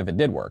idea, even if it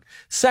did work.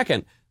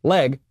 Second,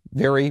 leg,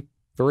 very,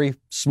 very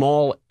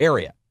small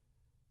area,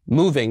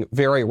 moving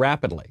very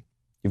rapidly.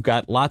 You've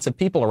got lots of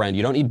people around.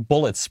 You don't need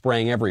bullets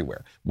spraying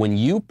everywhere. When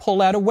you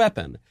pull out a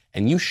weapon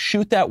and you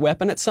shoot that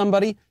weapon at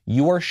somebody,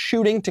 you are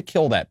shooting to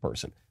kill that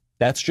person.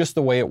 That's just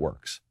the way it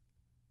works.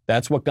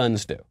 That's what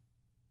guns do.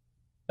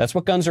 That's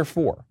what guns are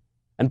for.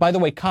 And by the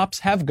way, cops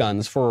have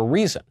guns for a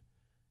reason.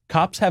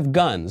 Cops have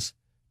guns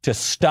to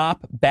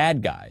stop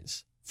bad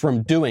guys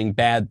from doing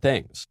bad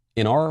things.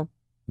 In our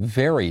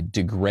very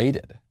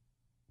degraded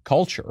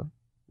culture,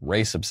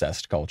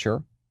 race-obsessed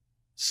culture,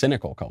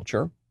 cynical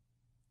culture,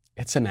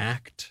 it's an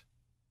act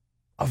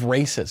of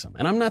racism.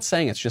 And I'm not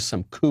saying it's just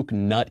some kook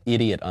nut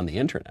idiot on the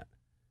internet.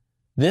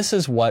 This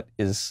is what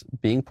is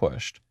being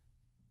pushed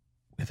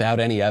without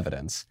any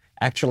evidence,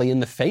 actually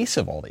in the face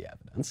of all the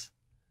evidence,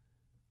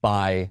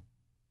 by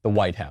the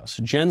White House.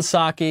 Jen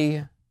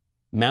Psaki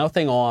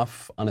mouthing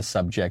off on a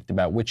subject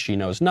about which she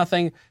knows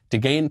nothing to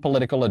gain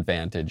political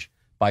advantage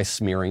by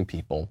smearing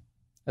people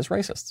as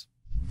racists.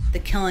 The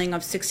killing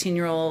of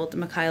 16-year-old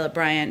Ma'Khia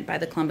Bryant by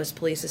the Columbus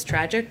police is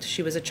tragic.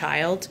 She was a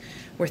child.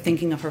 We're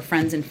thinking of her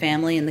friends and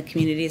family and the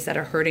communities that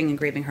are hurting and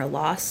grieving her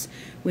loss.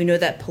 We know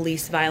that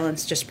police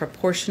violence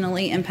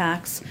disproportionately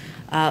impacts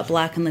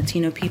Black and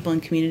Latino people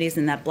and communities,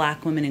 and that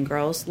Black women and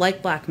girls,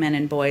 like Black men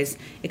and boys,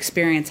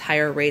 experience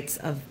higher rates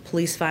of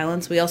police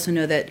violence. We also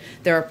know that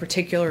there are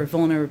particular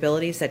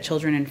vulnerabilities that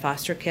children in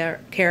foster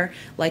care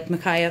like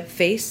Ma'Khia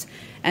face.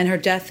 And her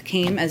death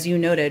came, as you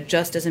noted,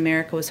 just as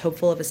America was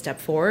hopeful of a step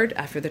forward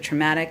after the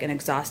traumatic and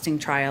exhausting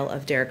trial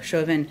of Derek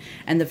Chauvin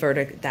and the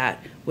verdict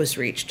that was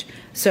reached.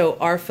 So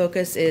our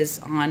focus is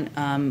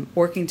on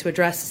working to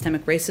address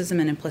systemic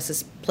racism and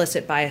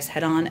implicit bias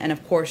head-on, and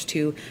of course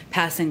to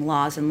passing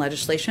laws and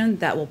legislation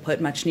that will put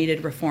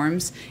much-needed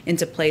reforms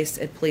into place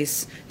at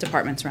police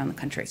departments around the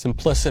country. It's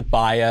implicit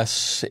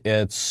bias,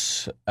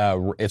 it's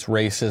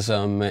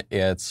racism,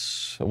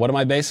 it's, what am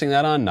I basing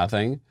that on?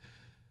 Nothing.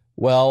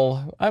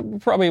 Well,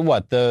 probably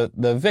what? The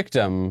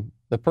victim,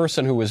 the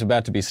person who was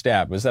about to be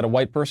stabbed, was that a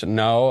white person?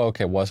 No,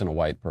 okay, it wasn't a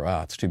white person.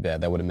 Oh, it's too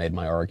bad. That would have made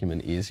my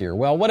argument easier.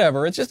 Well,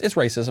 whatever. It's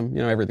racism.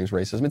 Everything's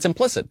racism. It's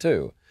implicit,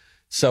 too.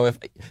 So if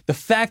the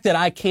fact that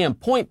I can't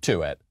point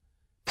to it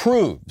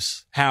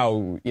proves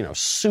how,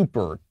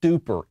 super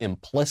duper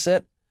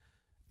implicit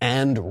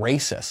and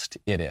racist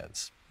it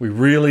is. We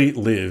really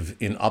live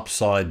in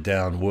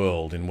upside-down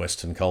world in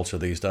Western culture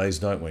these days,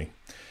 don't we?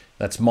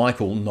 That's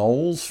Michael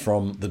Knowles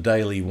from the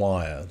Daily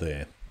Wire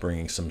there,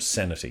 bringing some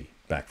sanity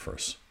back for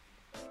us.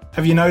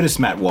 Have you noticed,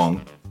 Matt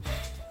Wong,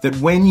 that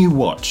when you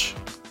watch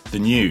the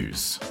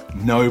news,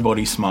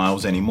 nobody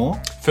smiles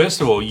anymore? First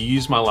of all, you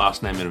use my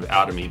last name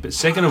out of me, but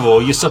second of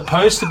all, you're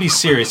supposed to be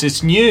serious.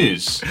 It's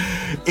news.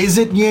 Is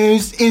it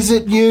news? Is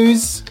it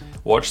news?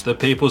 Watch the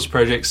People's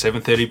Project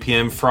 7:30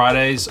 p.m.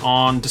 Fridays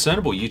on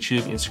Discernible,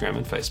 YouTube, Instagram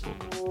and Facebook.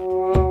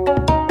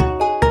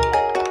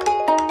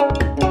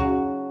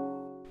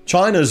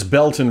 China's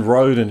Belt and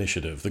Road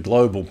Initiative, the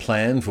global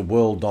plan for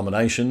world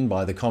domination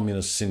by the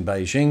communists in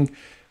Beijing,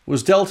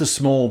 was dealt a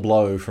small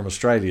blow from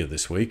Australia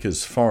this week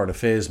as Foreign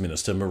Affairs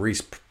Minister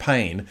Maurice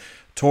Payne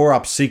tore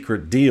up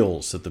secret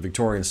deals that the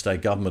Victorian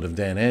state government of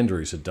Dan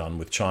Andrews had done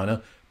with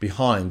China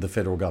behind the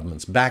federal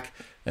government's back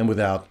and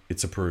without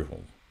its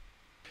approval.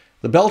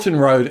 The Belt and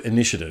Road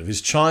Initiative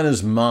is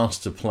China's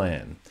master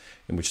plan,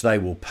 in which they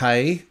will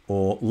pay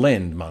or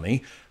lend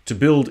money to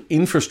build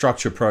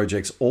infrastructure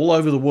projects all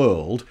over the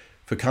world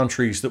for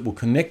countries that will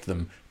connect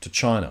them to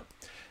China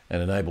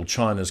and enable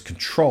China's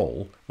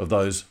control of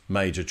those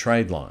major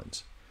trade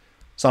lines.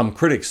 Some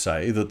critics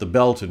say that the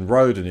Belt and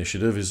Road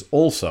Initiative is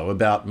also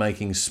about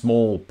making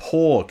small,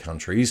 poor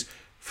countries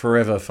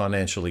forever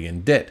financially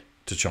in debt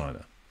to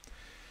China.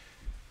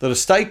 That a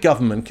state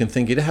government can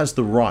think it has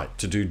the right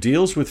to do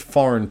deals with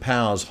foreign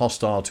powers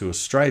hostile to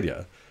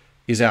Australia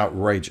is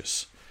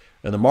outrageous,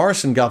 and the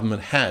Morrison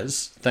government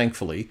has,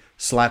 thankfully,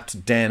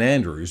 slapped Dan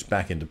Andrews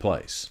back into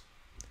place.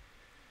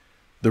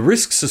 The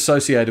risks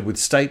associated with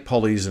state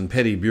pollies and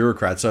petty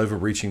bureaucrats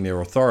overreaching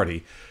their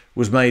authority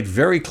was made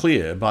very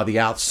clear by the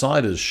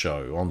Outsiders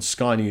show on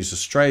Sky News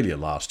Australia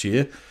last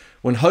year,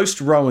 when host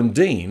Rowan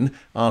Dean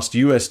asked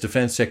US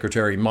Defence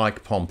Secretary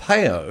Mike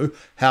Pompeo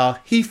how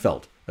he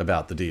felt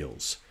about the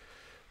deals.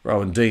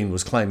 Rowan Dean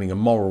was claiming a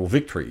moral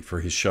victory for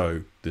his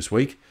show this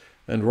week,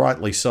 and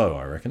rightly so,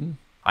 I reckon.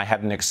 I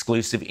had an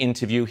exclusive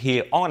interview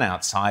here on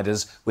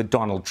Outsiders with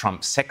Donald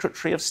Trump's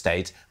Secretary of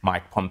State,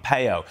 Mike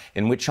Pompeo,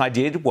 in which I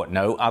did what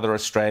no other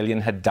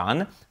Australian had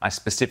done. I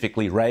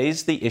specifically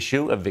raised the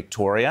issue of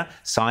Victoria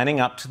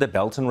signing up to the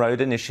Belt and Road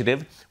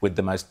Initiative with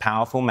the most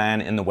powerful man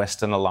in the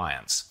Western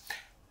Alliance.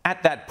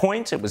 At that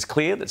point, it was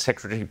clear that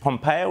Secretary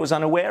Pompeo was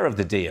unaware of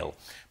the deal.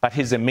 But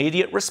his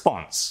immediate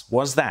response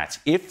was that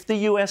if the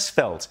US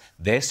felt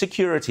their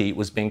security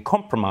was being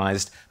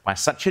compromised by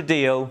such a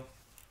deal,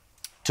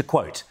 to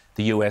quote,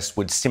 the US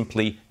would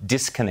simply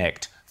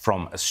disconnect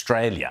from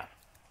Australia.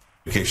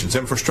 Communications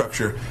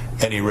infrastructure,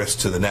 any risk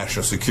to the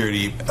national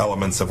security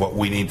elements of what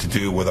we need to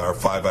do with our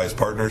Five Eyes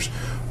partners,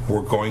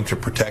 we're going to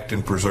protect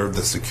and preserve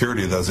the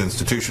security of those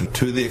institutions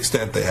to the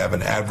extent they have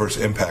an adverse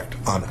impact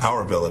on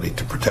our ability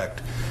to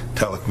protect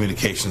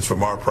telecommunications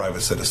from our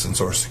private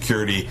citizens or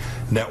security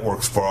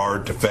networks for our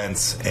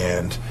defense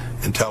and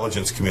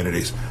intelligence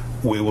communities.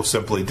 We will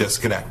simply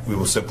disconnect. We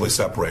will simply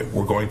separate.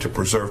 We're going to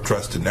preserve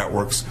trusted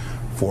networks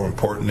for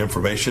important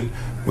information.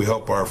 We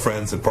hope our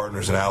friends and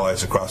partners and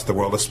allies across the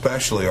world,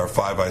 especially our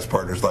Five Eyes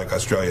partners like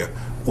Australia,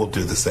 will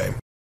do the same.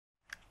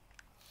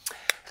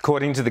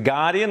 According to The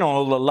Guardian,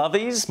 all the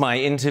lovies, my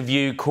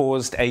interview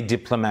caused a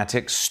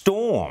diplomatic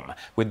storm,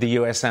 with the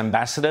US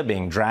ambassador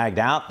being dragged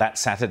out that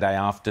Sunday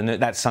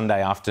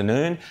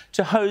afternoon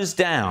to hose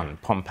down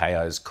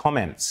Pompeo's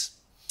comments.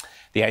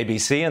 The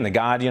ABC and The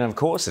Guardian, of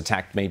course,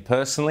 attacked me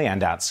personally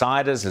and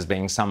Outsiders as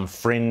being some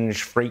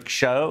fringe freak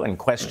show and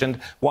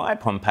questioned why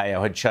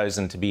Pompeo had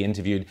chosen to be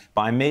interviewed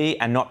by me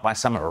and not by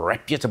some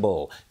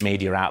reputable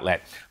media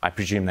outlet. I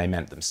presume they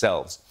meant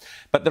themselves.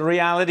 But the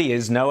reality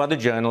is no other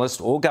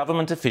journalist or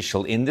government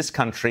official in this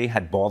country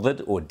had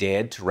bothered or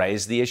dared to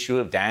raise the issue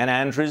of Dan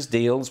Andrews'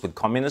 deals with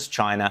Communist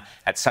China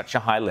at such a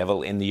high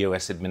level in the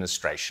US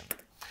administration.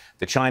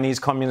 The Chinese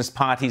Communist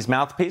Party's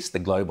mouthpiece, the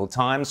Global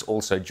Times,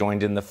 also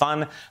joined in the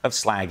fun of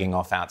slagging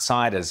off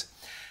Outsiders.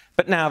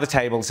 But now the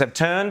tables have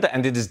turned,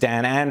 and it is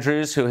Dan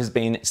Andrews who has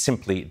been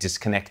simply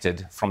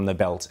disconnected from the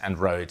Belt and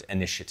Road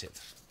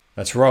Initiative.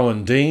 That's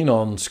Rowan Dean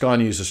on Sky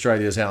News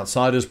Australia's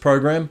Outsiders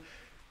program.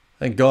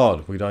 Thank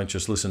God we don't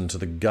just listen to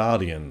The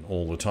Guardian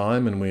all the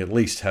time, and we at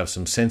least have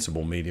some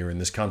sensible media in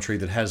this country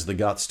that has the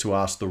guts to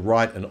ask the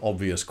right and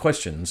obvious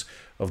questions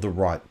of the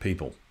right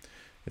people.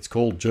 It's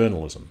called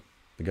journalism.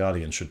 The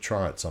Guardian should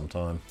try it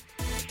sometime.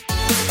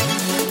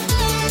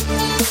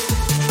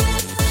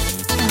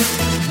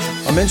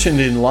 I mentioned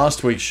in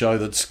last week's show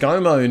that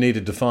ScoMo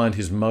needed to find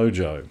his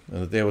mojo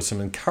and that there were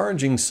some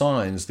encouraging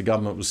signs the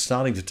government was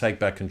starting to take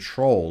back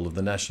control of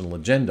the national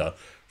agenda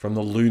from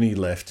the loony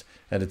left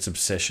and its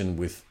obsession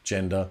with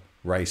gender,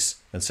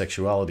 race and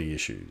sexuality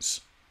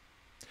issues.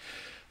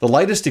 The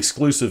latest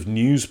exclusive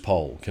news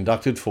poll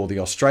conducted for the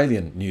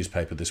Australian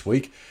newspaper this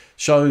week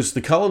shows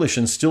the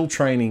coalition still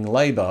training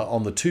Labor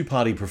on the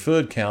two-party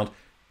preferred count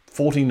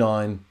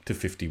 49 to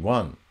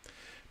 51.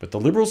 But the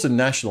Liberals and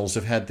Nationals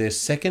have had their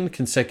second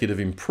consecutive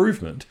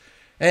improvement,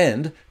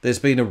 and there's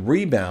been a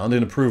rebound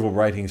in approval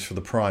ratings for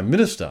the Prime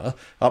Minister,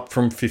 up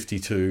from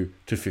 52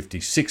 to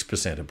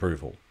 56%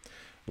 approval.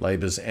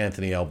 Labor's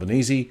Anthony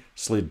Albanese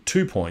slid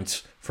 2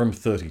 points from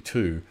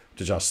 32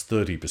 to just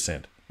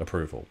 30%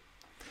 approval.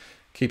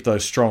 Keep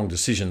those strong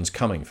decisions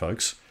coming,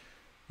 folks.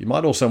 You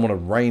might also want to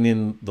rein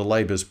in the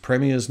Labor's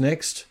premiers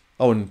next.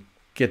 Oh, and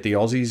get the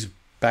Aussies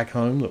back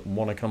home that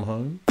want to come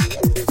home.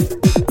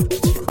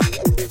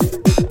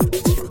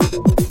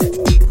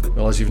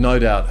 Well, as you've no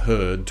doubt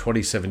heard,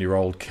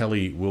 27-year-old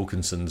Kelly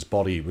Wilkinson's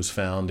body was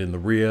found in the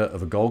rear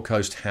of a Gold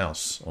Coast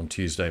house on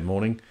Tuesday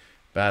morning,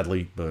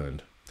 badly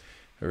burned.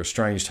 Her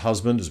estranged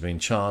husband has been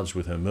charged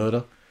with her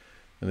murder,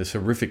 and this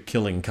horrific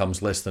killing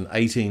comes less than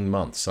 18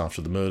 months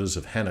after the murders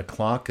of Hannah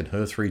Clark and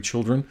her 3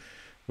 children,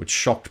 which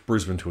shocked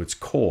Brisbane to its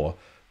core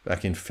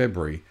back in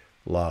February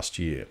last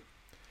year.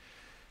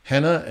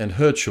 Hannah and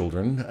her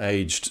children,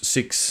 aged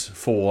 6,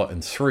 4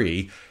 and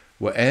 3,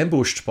 were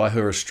ambushed by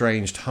her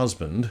estranged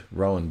husband,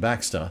 Rowan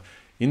Baxter,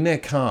 in their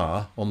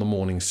car on the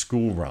morning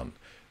school run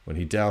when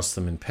he doused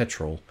them in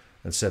petrol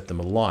and set them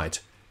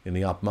alight in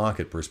the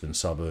upmarket Brisbane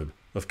suburb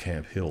of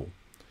Camp Hill.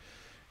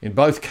 In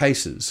both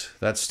cases,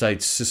 that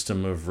state's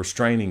system of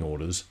restraining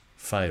orders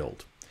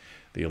failed.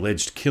 The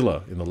alleged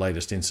killer in the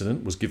latest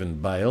incident was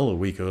given bail a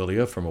week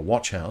earlier from a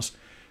watch house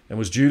and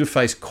was due to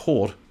face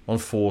court on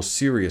 4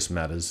 serious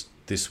matters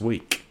this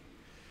week.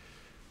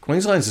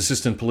 Queensland's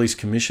Assistant Police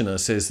Commissioner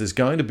says there's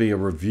going to be a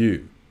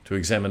review to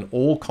examine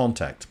all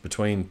contact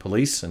between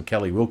police and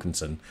Kelly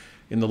Wilkinson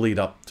in the lead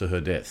up to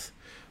her death.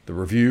 The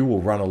review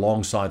will run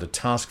alongside a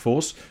task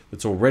force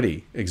that's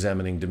already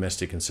examining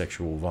domestic and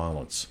sexual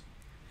violence.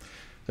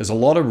 There's a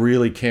lot of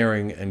really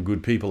caring and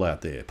good people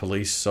out there,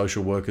 police,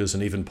 social workers,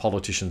 and even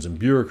politicians and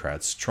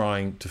bureaucrats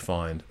trying to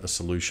find a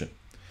solution.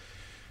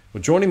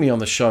 Well, joining me on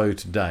the show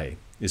today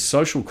is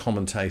social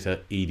commentator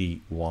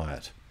Edie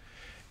Wyatt.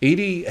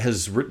 Edie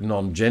has written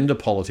on gender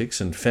politics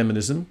and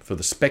feminism for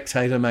The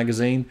Spectator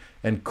magazine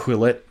and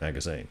Quillette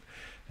magazine,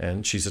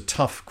 and she's a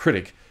tough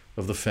critic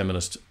of the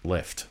feminist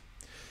left.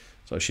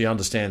 So she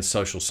understands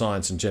social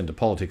science and gender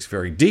politics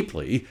very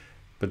deeply,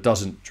 but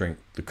doesn't drink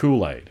the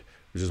Kool-Aid,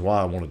 which is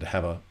why I wanted to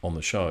have her on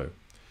the show.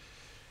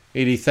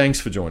 Edie,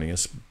 thanks for joining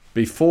us.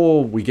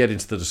 Before we get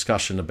into the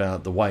discussion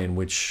about the way in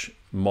which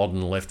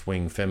modern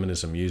left-wing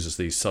feminism uses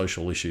these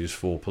social issues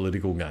for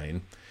political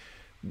gain,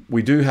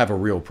 we do have a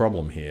real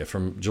problem here.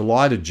 From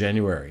July to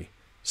January,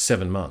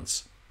 7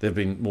 months, there have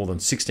been more than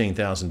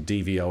 16,000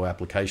 DVO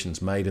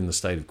applications made in the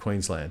state of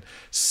Queensland,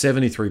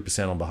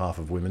 73% on behalf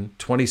of women,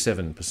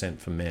 27%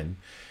 for men.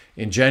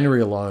 In January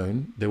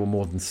alone, there were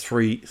more than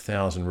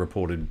 3,000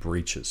 reported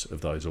breaches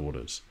of those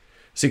orders.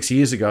 6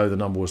 years ago, the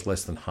number was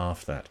less than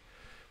half that.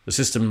 The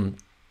system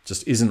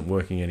just isn't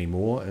working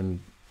anymore, and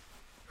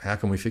how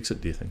can we fix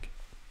it, do you think?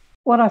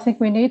 What I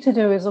think we need to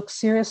do is look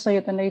seriously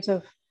at the needs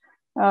of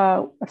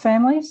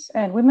families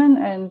and women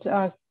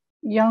and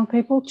young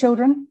people,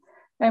 children,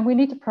 and we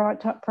need to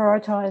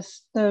prioritise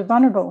the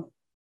vulnerable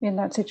in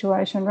that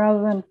situation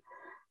rather than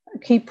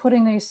keep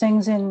putting these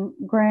things in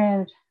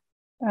grand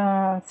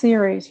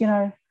theories. You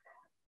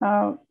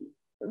know,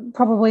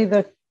 probably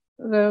the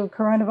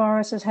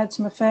coronavirus has had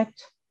some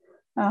effect.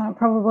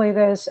 Probably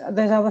there's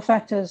other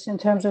factors in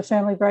terms of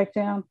family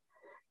breakdown,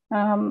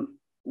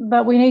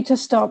 but we need to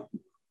stop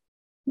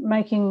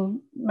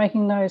making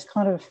those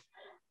kind of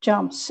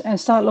jumps and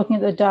start looking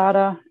at the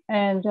data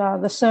and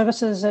the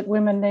services that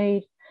women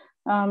need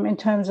in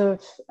terms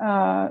of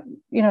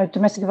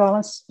domestic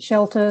violence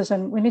shelters,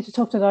 and we need to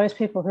talk to those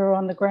people who are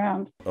on the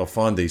ground. I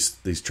find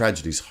these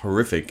tragedies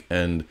horrific,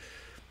 and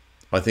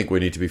I think we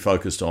need to be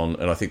focused on,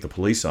 and I think the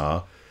police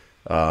are,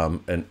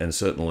 and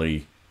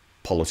certainly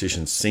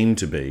politicians seem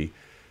to be.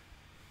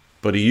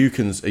 But are you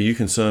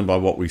concerned by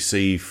what we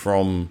see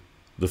from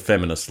the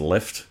feminist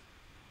left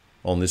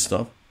on this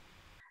stuff?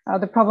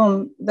 The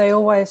problem they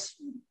always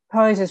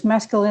pose is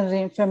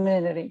masculinity and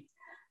femininity.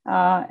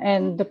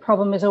 And the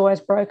problem is always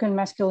broken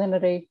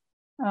masculinity.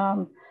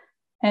 And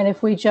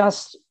if we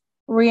just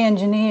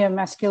re-engineer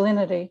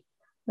masculinity,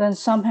 then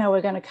somehow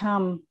we're going to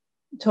come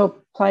to a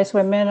place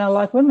where men are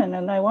like women,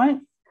 and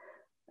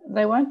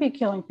they won't be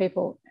killing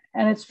people.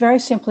 And it's very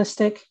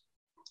simplistic,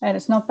 and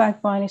it's not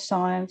backed by any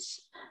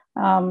science.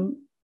 And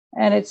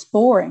it's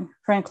boring,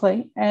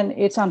 frankly, and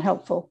it's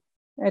unhelpful.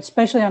 It's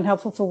especially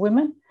unhelpful for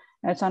women,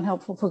 and it's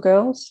unhelpful for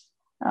girls.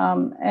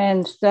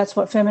 And that's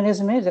what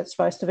feminism is. It's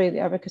supposed to be the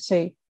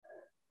advocacy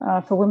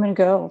for women and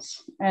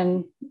girls.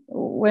 And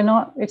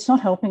it's not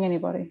helping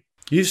anybody.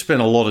 You've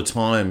spent a lot of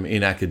time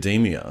in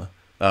academia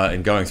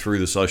and going through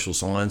the social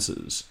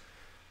sciences.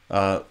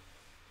 How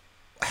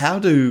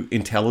do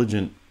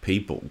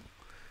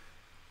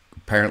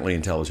apparently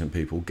intelligent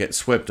people, get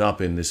swept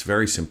up in this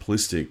very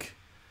simplistic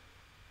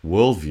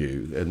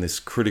worldview and this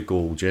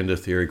critical gender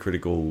theory,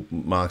 critical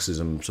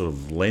Marxism sort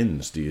of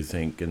lens, do you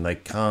think? And they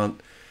can't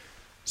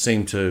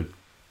seem to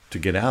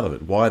get out of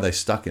it. Why are they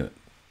stuck in it?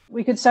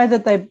 We could say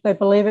that they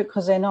believe it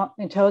because they're not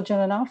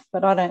intelligent enough,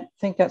 but I don't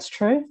think that's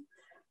true.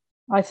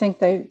 I think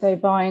they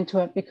buy into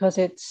it because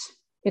it's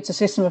a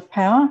system of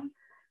power,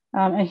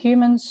 and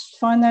humans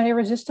find that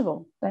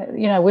irresistible.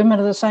 Women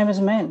are the same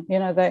as men.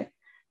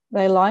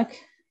 They like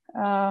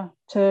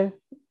to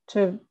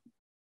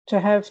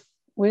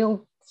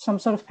wield some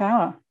sort of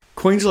power.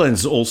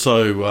 Queensland's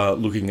also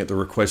looking at the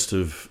request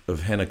of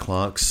Hannah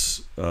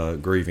Clark's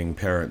grieving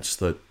parents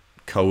that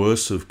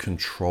coercive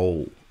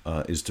control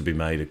is to be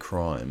made a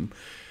crime.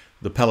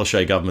 The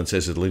Palaszczuk government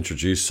says it'll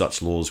introduce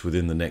such laws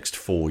within the next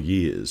 4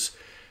 years.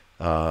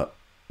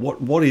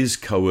 What is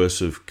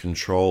coercive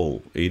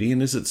control, Edie?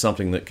 And is it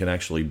something that can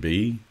actually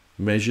be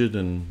measured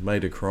and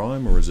made a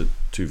crime, or is it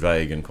too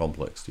vague and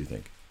complex, do you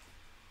think?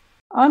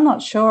 I'm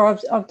not sure.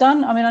 I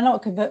know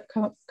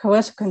what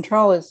coercive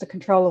control is, the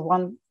control of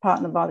one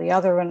partner by the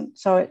other. And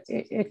so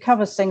it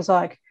covers things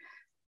like,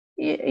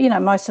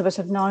 most of us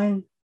have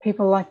known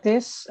people like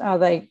this.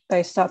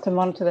 They start to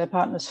monitor their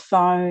partner's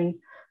phone.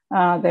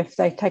 They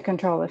take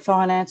control of their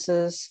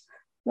finances.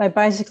 They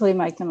basically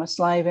make them a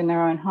slave in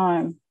their own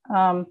home.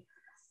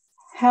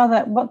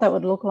 What that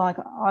would look like,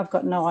 I've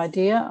got no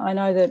idea. I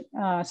know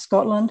that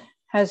Scotland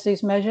has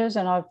these measures,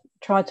 and I've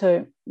tried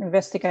to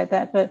investigate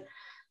that, but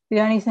the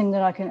only thing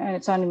that I can, and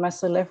it's only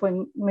mostly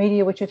left-wing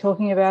media which are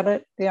talking about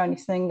it, the only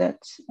thing that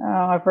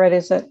I've read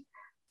is that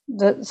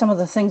some of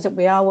the things that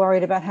we are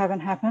worried about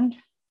haven't happened,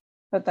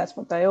 but that's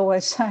what they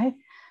always say.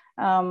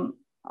 I'm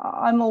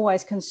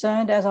always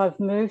concerned as I've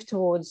moved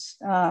towards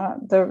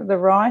the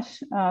right,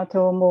 to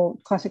a more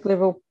classic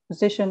liberal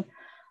position.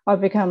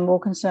 I've become more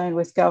concerned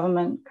with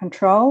government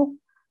control.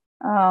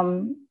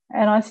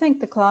 And I think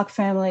the Clark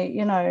family,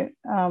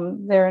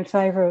 they're in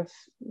favour of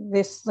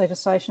this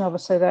legislation.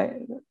 Obviously,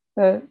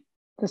 the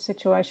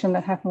situation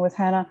that happened with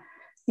Hannah,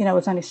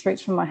 was only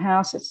streets from my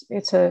house.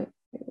 It's a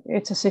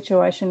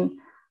situation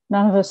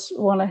none of us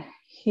want to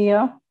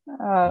hear.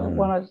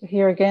 Want to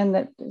hear again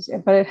but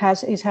it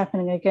is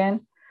happening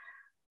again.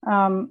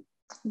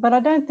 But I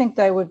don't think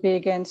they would be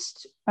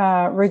against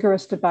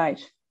rigorous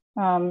debate.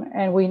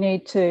 And we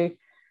need to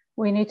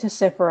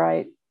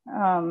separate,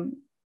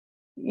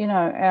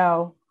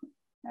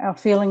 our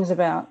feelings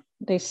about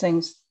these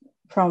things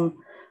from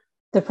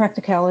the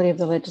practicality of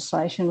the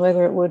legislation,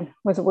 whether it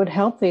would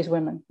help these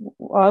women.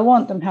 I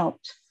want them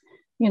helped.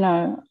 We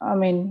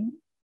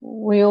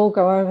all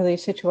go over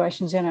these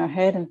situations in our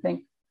head and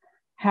think,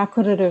 how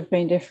could it have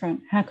been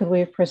different? How could we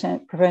have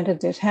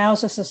prevented this? How,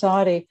 as a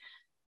society,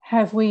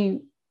 have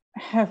we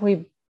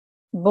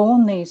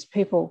born these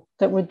people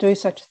that would do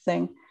such a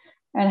thing?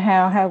 And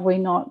how have we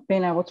not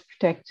been able to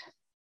protect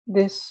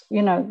these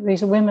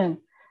women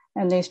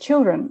and these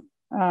children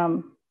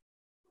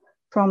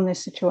from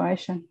this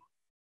situation?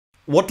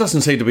 What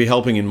doesn't seem to be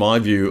helping, in my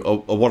view,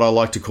 are what I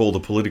like to call the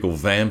political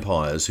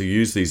vampires who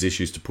use these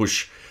issues to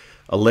push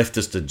a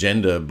leftist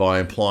agenda by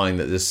implying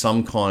that there's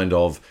some kind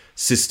of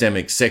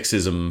systemic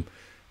sexism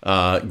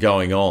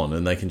going on,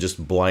 and they can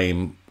just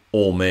blame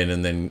all men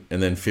and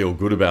then feel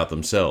good about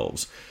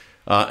themselves.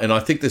 And I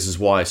think this is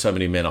why so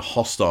many men are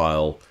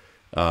hostile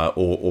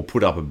or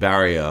put up a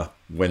barrier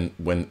when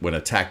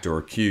attacked or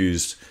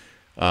accused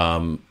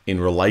in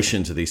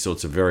relation to these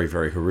sorts of very,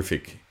 very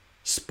horrific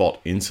spot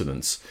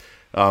incidents.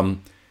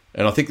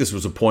 And I think this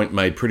was a point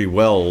made pretty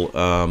well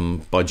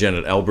by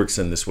Janet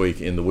Albrechtsen this week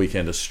in the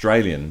Weekend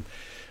Australian.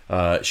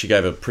 She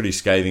gave a pretty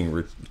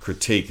scathing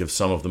critique of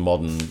some of the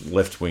modern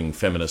left-wing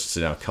feminists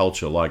in our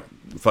culture, like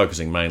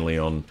focusing mainly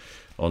on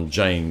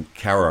Jane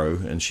Caro,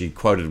 and she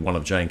quoted one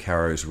of Jane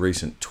Caro's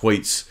recent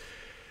tweets.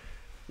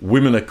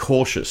 "Women are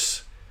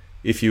cautious.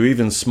 If you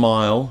even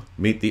smile,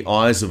 meet the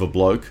eyes of a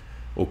bloke,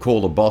 or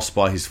call a boss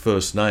by his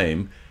first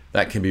name,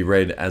 that can be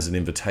read as an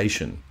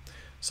invitation.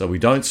 So we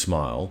don't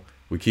smile,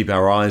 we keep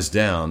our eyes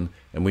down,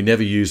 and we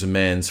never use a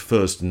man's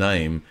first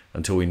name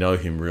until we know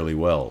him really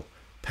well.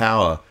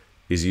 Power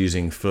is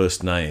using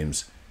first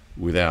names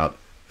without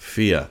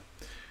fear."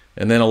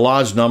 And then a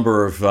large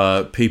number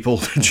of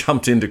people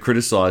jumped in to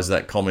criticise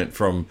that comment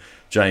from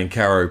Jane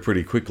Caro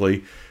pretty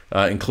quickly,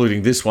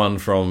 including this one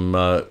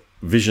from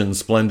Vision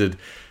Splendid.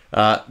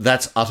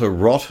 "That's utter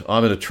rot.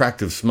 I'm an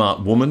attractive,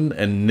 smart woman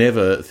and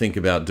never think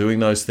about doing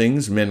those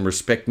things. Men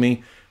respect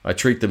me. I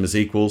treat them as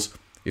equals.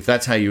 If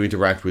that's how you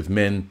interact with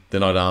men,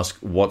 then I'd ask,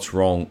 what's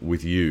wrong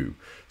with you?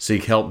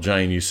 Seek help,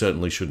 Jane. You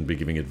certainly shouldn't be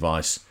giving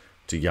advice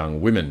to young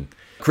women."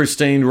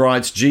 Christine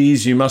writes,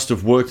 "Geez, you must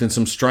have worked in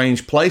some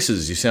strange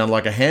places. You sound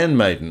like a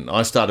handmaiden.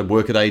 I started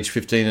work at age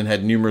 15 and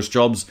had numerous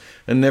jobs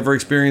and never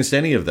experienced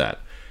any of that."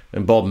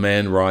 And Bob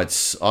Mann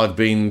writes, "I've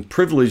been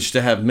privileged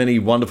to have many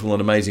wonderful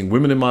and amazing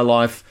women in my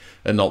life,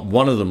 and not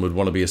one of them would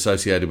want to be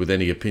associated with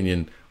any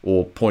opinion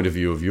or point of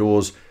view of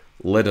yours,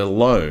 let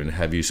alone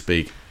have you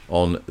speak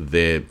on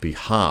their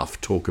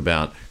behalf." Talk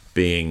about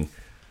being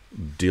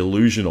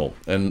delusional.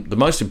 And the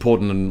most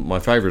important and my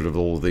favourite of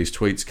all of these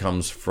tweets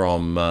comes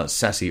from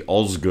Sassy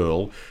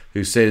Ozgirl,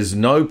 who says,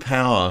 "No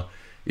power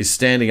is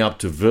standing up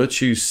to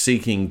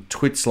virtue-seeking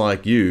twits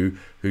like you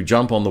who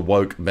jump on the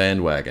woke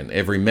bandwagon.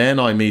 Every man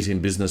I meet in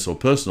business or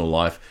personal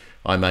life,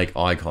 I make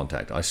eye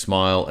contact. I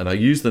smile and I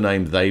use the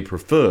name they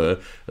prefer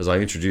as I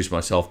introduce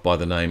myself by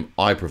the name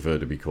I prefer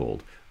to be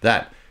called.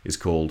 That is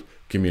called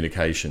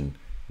communication,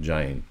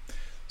 Jane."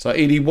 So,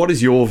 Edie, what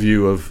is your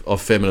view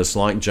of feminists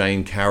like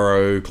Jane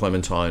Caro,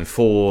 Clementine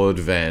Ford,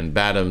 Van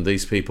Badham,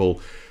 these people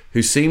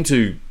who seem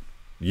to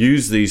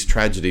use these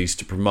tragedies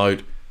to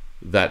promote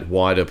that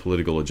wider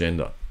political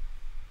agenda.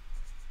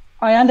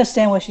 I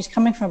understand where she's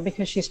coming from,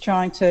 because she's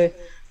trying to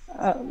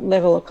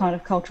level a kind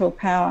of cultural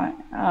power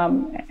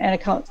and a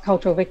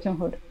cultural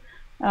victimhood.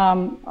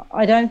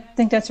 I don't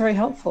think that's very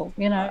helpful.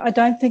 I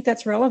don't think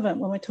that's relevant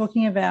when we're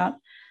talking about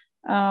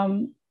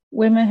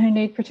women who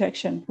need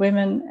protection,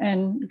 women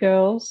and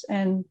girls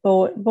and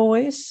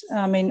boys.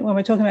 I mean, when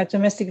we're talking about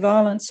domestic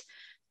violence,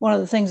 one of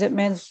the things that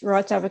men's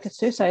rights advocates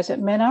do say is that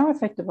men are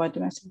affected by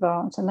domestic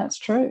violence, and that's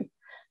true.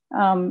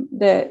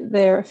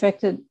 They're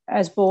affected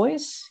as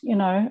boys,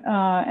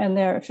 and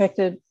they're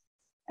affected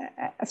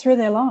through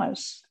their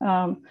lives.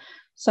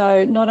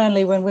 So not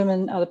only when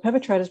women are the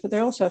perpetrators, but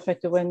they're also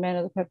affected when men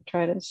are the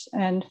perpetrators.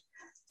 And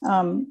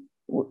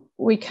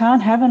we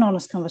can't have an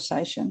honest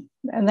conversation.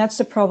 And that's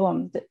the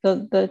problem.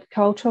 The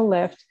cultural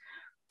left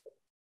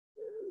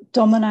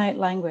dominate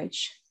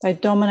language. They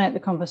dominate the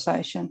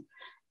conversation.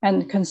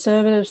 And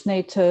conservatives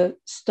need to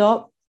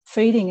stop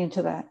feeding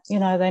into that.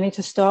 They need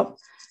to stop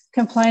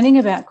complaining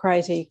about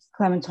crazy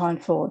Clementine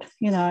Ford.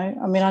 I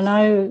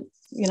know,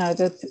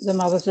 the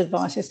mother's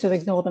advice is to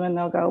ignore them and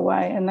they'll go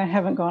away, and they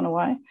haven't gone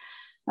away.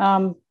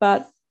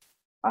 But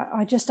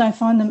I just don't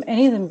find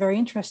any of them very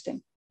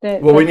interesting.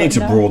 We need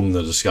to broaden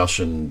the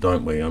discussion,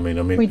 don't we? I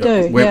mean, we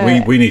do.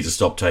 We need to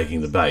stop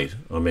taking the bait.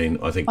 I mean,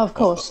 I think, of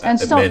course, and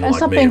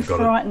stop being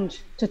frightened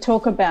to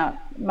talk about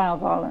male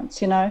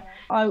violence. I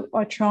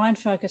try and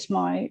focus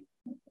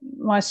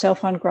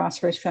myself on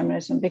grassroots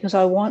feminism, because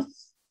I want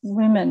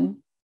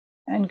women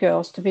and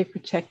girls to be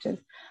protected.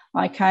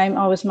 I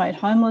was made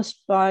homeless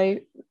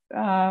by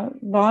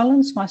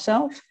violence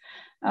myself.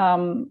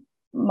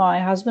 My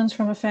husband's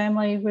from a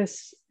family with,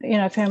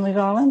 family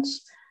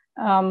violence.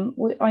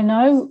 I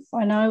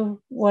know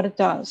what it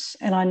does,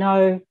 and I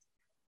know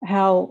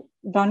how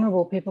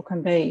vulnerable people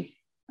can be.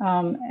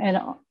 And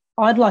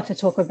I'd like to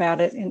talk about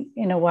it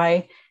in a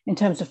way in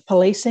terms of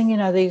policing.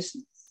 These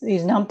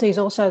numpties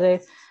also,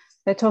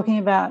 they're talking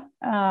about,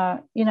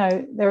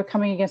 they're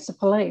coming against the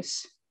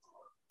police.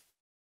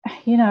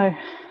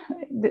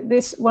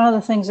 This one of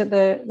the things that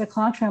the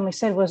Clark family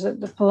said was that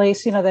the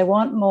police, they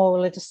want more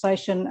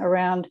legislation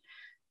around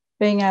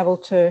being able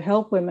to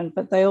help women,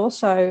 but they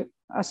also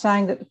are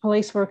saying that the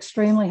police were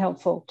extremely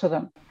helpful to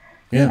them.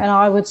 Yeah. And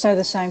I would say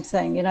the same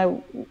thing.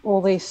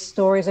 All these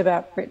stories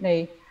about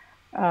Brittany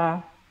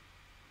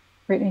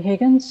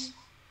Higgins,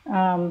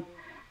 about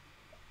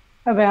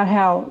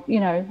how,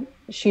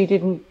 she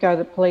didn't go to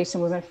the police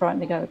and women were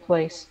frightened to go to the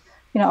police.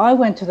 I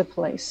went to the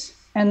police,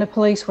 and the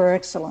police were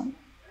excellent.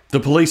 The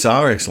police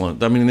are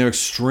excellent. I mean, they're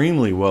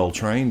extremely well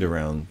trained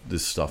around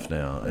this stuff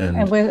now,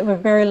 and we're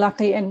very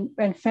lucky.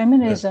 And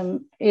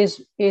feminism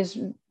is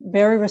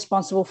very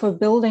responsible for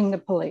building the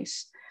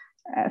police.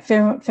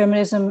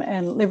 Feminism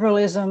and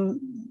liberalism,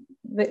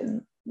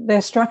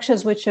 their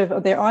structures,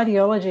 their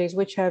ideologies,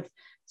 which have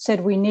said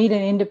we need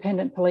an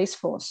independent police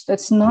force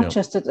that's not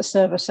just at the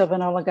service of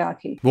an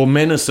oligarchy. Well,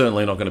 men are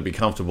certainly not going to be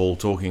comfortable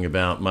talking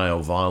about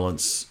male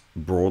violence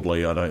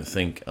broadly, I don't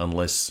think,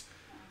 unless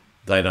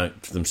they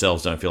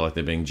themselves don't feel like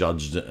they're being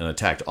judged and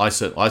attacked. I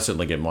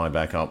certainly get my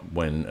back up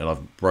and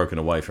I've broken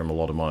away from a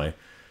lot of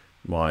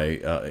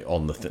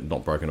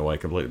not broken away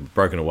completely,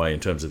 broken away in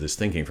terms of this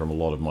thinking from a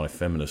lot of my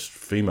feminist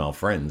female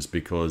friends,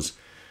 because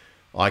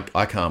I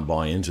can't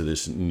buy into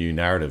this new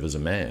narrative as a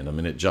man. I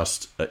mean, it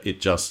just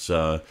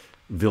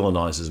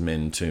villainizes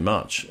men too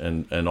much,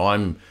 and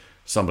I'm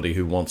somebody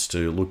who wants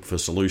to look for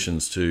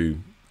solutions to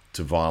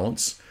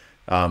violence.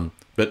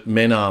 But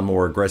men are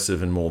more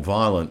aggressive and more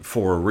violent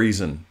for a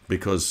reason,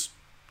 because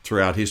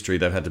throughout history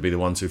they've had to be the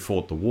ones who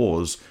fought the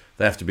wars.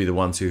 They have to be the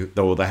ones they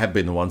have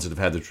been the ones that have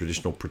had the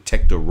traditional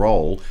protector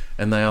role,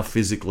 and they are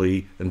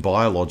physically and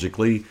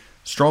biologically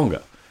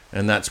stronger.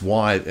 And that's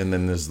why, and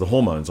then there's the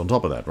hormones on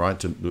top of that,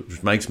 right,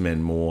 which makes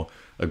men more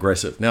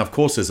aggressive. Now, of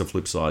course, there's a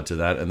flip side to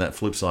that, and that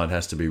flip side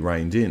has to be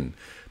reined in.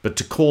 But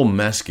to call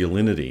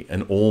masculinity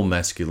and all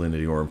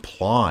masculinity, or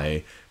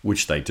imply,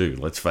 which they do,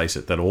 let's face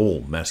it, that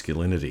all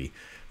masculinity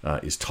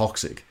is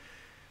toxic,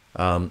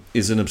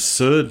 is an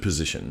absurd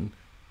position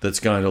that's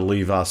going to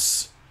leave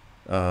us,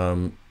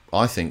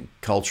 I think,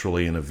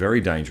 culturally in a very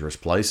dangerous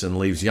place, and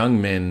leaves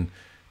young men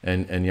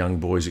and young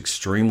boys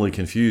extremely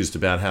confused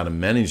about how to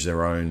manage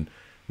their own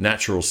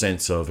natural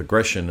sense of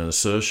aggression and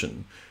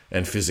assertion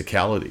and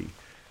physicality.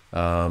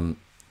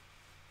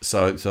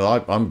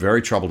 So I'm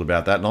very troubled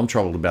about that, and I'm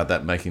troubled about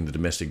that making the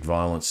domestic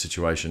violence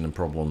situation and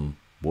problem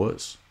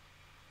worse.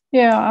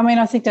 Yeah, I mean,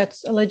 I think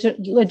that's a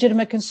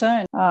legitimate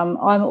concern.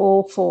 I'm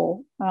all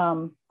for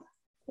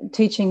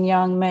teaching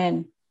young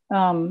men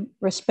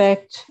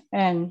respect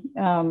and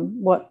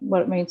what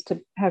it means to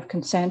have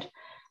consent.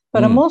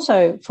 But I'm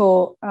also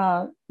for,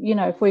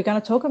 if we're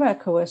going to talk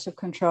about coercive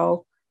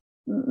control,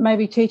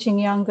 maybe teaching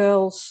young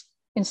girls,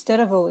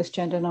 instead of all this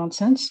gender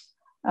nonsense,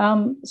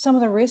 some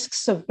of the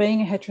risks of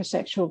being a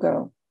heterosexual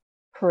girl,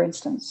 for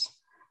instance.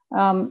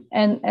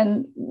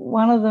 And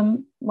one of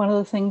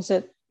the things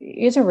that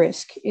is a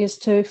risk is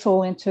to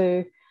fall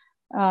into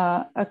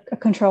a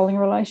controlling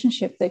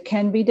relationship that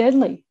can be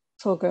deadly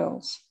for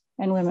girls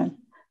and women.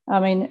 I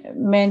mean,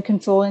 men can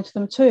fall into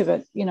them too,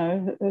 but, you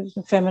know, as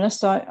a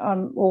feminist,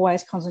 I'm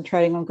always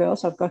concentrating on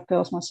girls. I've got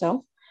girls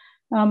myself.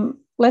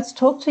 Let's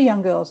talk to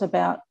young girls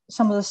about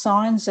some of the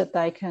signs that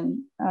they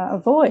can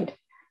avoid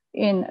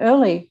in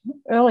early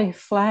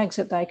flags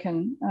that they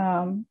can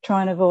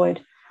try and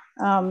avoid.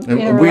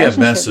 And we have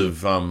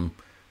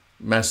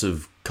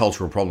massive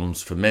cultural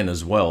problems for men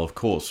as well, of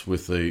course,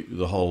 with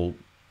the whole,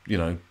 you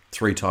know,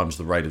 3 times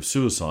the rate of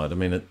suicide. I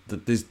mean,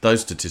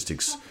 those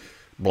statistics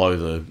blow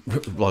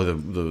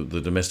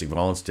the domestic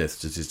violence death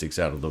statistics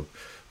out of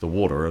the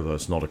water, although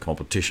it's not a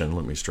competition,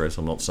 let me stress.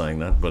 I'm not saying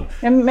that, but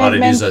men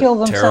it is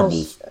kill a terrible...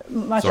 themselves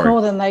much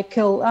more than they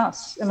kill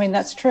us. I mean,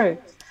 that's true.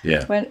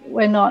 Yeah.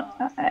 We're not,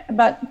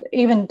 but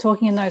even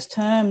talking in those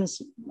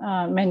terms,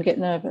 men get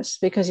nervous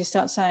because you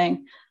start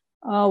saying,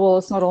 oh, well,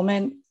 it's not all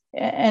men.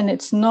 And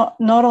it's not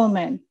all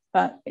men,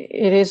 but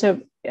it is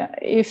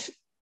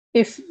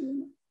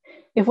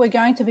if we're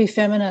going to be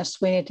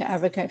feminists, we need to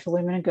advocate for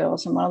women and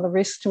girls. And one of the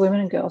risks to women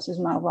and girls is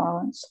male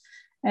violence.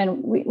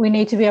 And we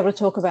need to be able to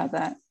talk about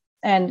that.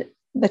 And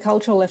the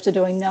cultural left are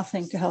doing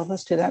nothing to help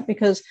us do that,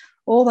 because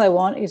all they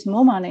want is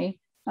more money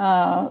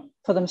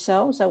for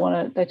themselves.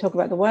 They talk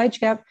about the wage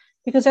gap,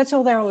 because that's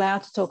all they're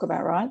allowed to talk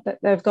about, right? That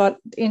they've got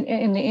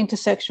in the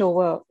intersectional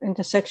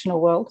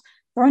world,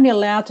 they're only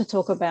allowed to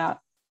talk about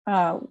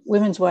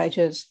women's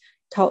wages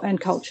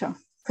and culture.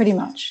 Pretty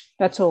much,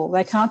 that's all.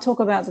 They can't talk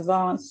about the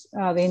violence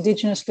the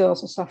Indigenous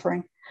girls are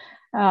suffering,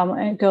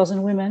 and girls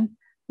and women.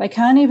 They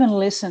can't even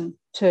listen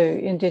to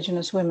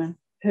Indigenous women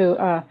who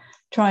are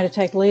trying to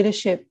take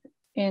leadership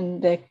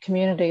in their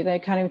community. They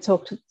can't even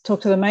talk to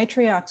the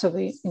matriarchs of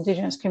the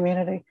Indigenous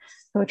community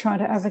who are trying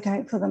to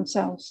advocate for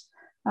themselves,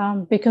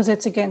 because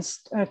it's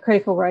against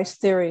critical race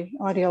theory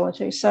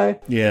ideology. So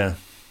yeah.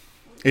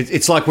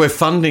 It's like we're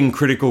funding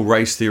critical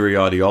race theory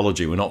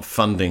ideology. We're not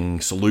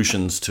funding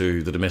solutions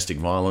to the domestic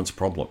violence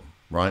problem,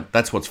 right?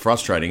 That's what's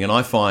frustrating. And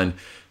I find,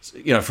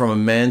 you know, from a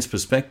man's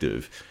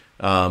perspective,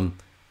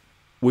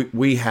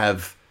 we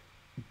have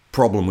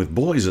problem with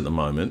boys at the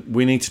moment.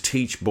 We need to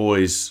teach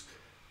boys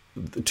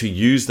to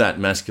use that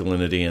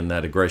masculinity and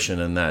that aggression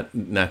and that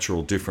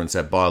natural difference,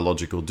 that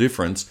biological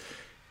difference,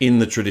 in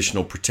the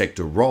traditional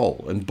protector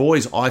role. And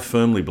boys, I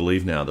firmly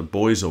believe now that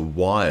boys are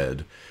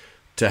wired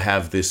to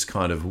have this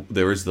kind of,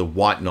 there is the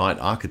white knight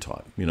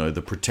archetype, you know,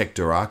 the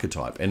protector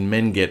archetype, and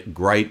men get a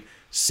great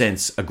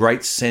sense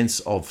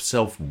of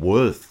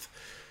self-worth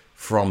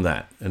from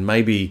that. And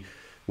maybe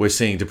we're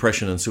seeing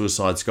depression and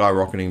suicide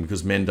skyrocketing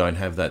because men don't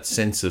have that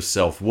sense of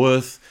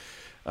self-worth,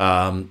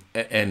 and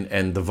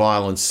the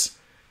violence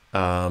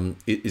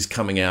is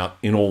coming out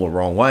in all the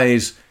wrong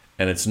ways,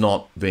 and it's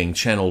not being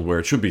channeled where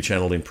it should be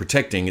channeled in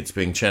protecting. It's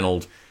being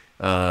channeled,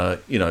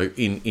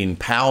 in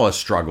power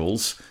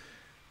struggles,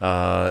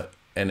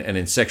 and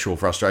in sexual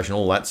frustration,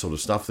 all that sort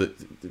of stuff that,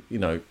 you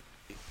know,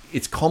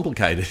 it's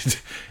complicated.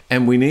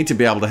 And we need to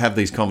be able to have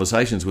these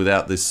conversations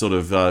without this sort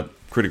of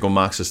critical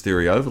Marxist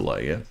theory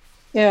overlay,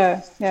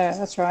 Yeah,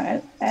 that's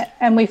right.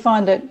 And we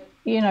find that,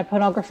 you know,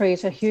 pornography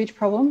is a huge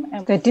problem,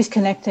 and they're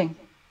disconnecting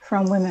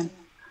from women.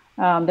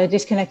 They're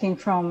disconnecting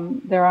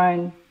from their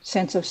own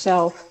sense of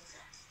self.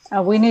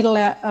 We need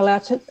to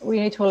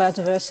allow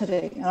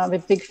diversity, and I'm a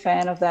big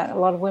fan of that. A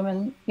lot of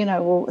women, you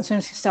know, as soon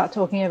as you start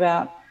talking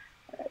about,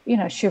 you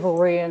know,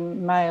 chivalry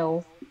and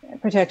male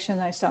protection,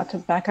 they start to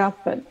back up.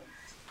 But,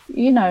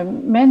 you know,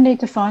 men need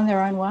to find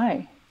their own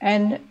way,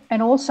 and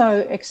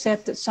also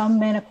accept that some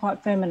men are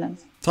quite feminine.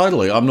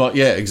 Totally.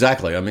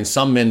 Exactly. I mean,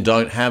 some men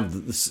don't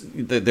have this,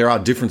 there are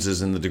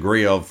differences in the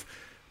degree of,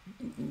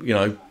 you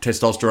know,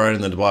 testosterone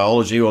in the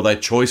biology, or their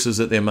choices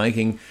that they're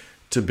making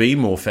to be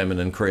more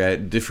feminine,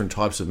 create different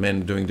types of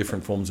men doing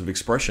different forms of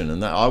expression.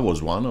 And that I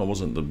was one. I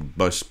wasn't the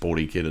most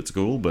sporty kid at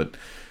school, but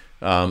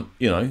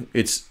you know,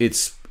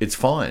 it's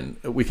fine.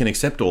 We can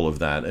accept all of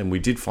that, and we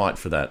did fight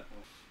for that.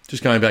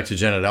 Just going back to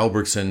Janet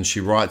Albrechtsen, she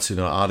writes in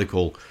her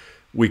article,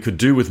 "We could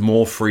do with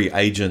more free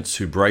agents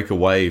who break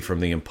away from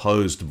the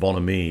imposed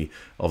bonhomie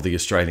of the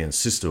Australian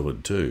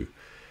sisterhood too.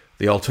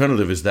 The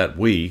alternative is that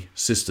we,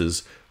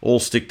 sisters, all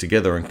stick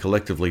together and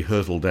collectively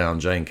hurtle down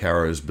Jane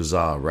Caro's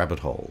bizarre rabbit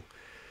hole.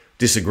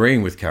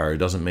 Disagreeing with Caro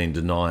doesn't mean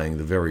denying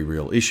the very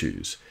real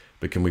issues,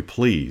 but can we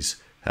please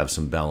have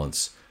some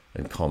balance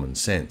and common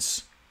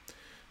sense?"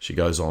 She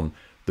goes on,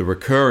 "The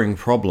recurring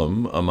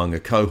problem among a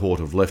cohort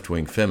of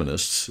left-wing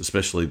feminists,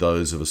 especially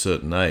those of a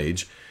certain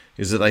age,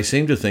 is that they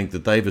seem to think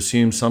that they've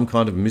assumed some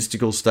kind of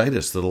mystical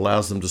status that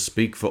allows them to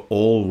speak for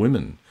all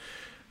women.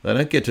 They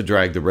don't get to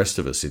drag the rest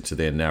of us into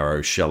their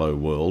narrow, shallow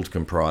world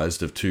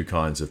comprised of two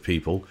kinds of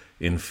people,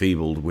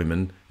 enfeebled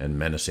women and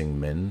menacing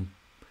men."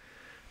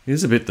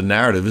 Here's a bit the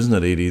narrative, isn't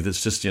it, Edie?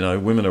 That's just, you know,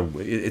 women are,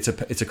 it's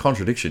a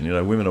contradiction, you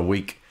know, women are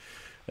weak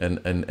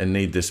and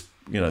need this,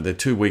 you know, they're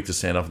too weak to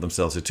stand up for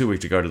themselves, they're too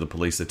weak to go to the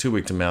police, they're too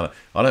weak to mount it.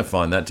 I don't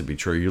find that to be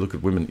true. You look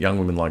at women, young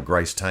women like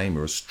Grace Tame,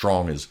 who are as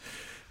strong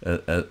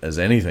as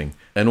anything.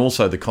 And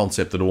also the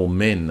concept that all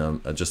men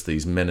are just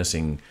these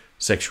menacing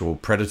sexual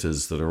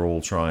predators that are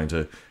all trying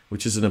to,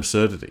 which is an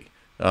absurdity.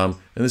 And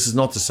this is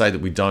not to say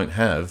that we don't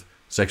have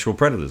sexual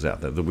predators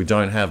out there, that we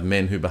don't have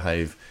men who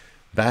behave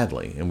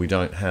badly, and we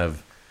don't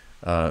have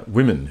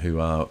women who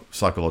are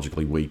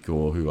psychologically weak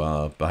or who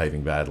are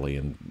behaving badly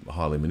and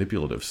highly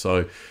manipulative.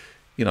 So,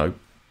 you know,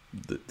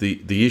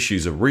 the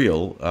issues are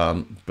real,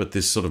 but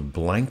this sort of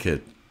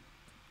blanket,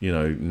 you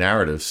know,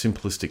 narrative,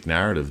 simplistic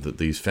narrative that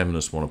these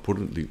feminists want to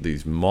put,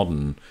 these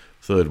modern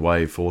third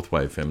wave, fourth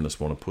wave feminists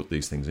want to put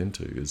these things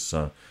into is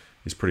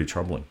pretty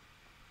troubling.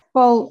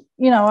 Well,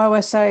 you know, I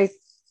always say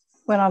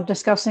when I'm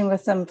discussing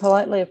with them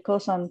politely, of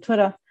course, on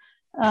Twitter,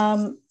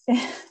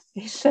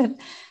 he said,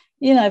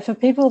 you know, for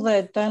people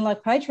that don't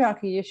like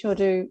patriarchy, you sure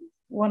do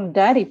want a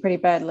daddy pretty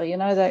badly. You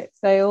know,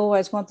 they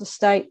always want the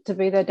state to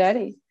be their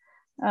daddy.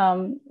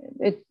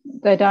 They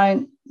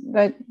don't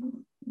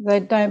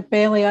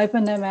barely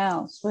open their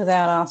mouths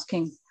without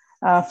asking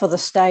for the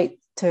state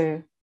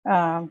to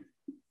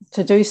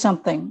do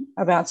something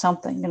about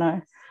something, you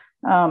know.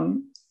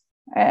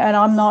 And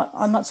I'm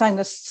not saying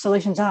the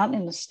solutions aren't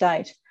in the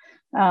state,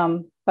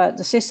 but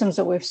the systems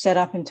that we've set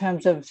up in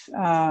terms of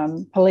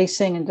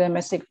policing and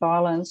domestic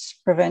violence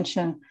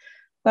prevention,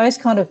 those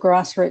kind of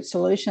grassroots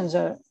solutions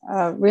are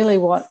really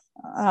what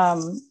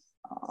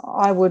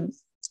I would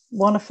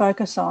want to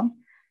focus on,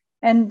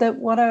 and that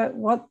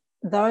what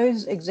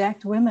those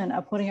exact women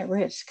are putting at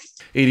risk.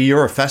 Edie,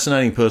 you're a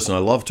fascinating person. I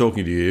love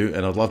talking to you,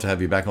 and I'd love to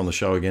have you back on the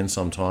show again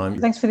sometime.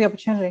 Thanks for the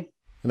opportunity.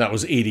 And that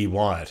was Edie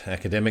Wyatt,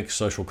 academic,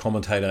 social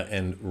commentator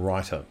and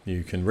writer.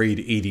 You can read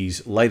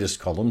Edie's latest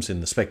columns in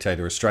The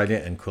Spectator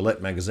Australia and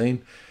Quillette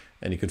magazine,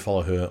 and you can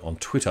follow her on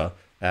Twitter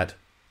at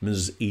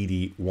Ms.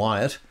 Edie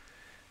Wyatt.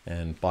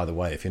 And by the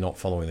way, if you're not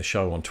following the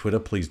show on Twitter,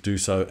 please do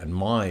so. And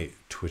my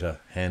Twitter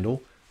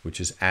handle, which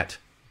is at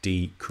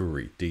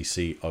DCoory,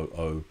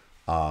 DCOORY.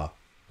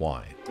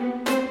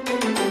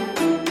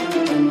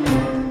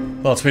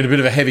 Well, it's been a bit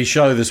of a heavy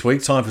show this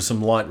week. Time for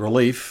some light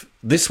relief.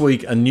 This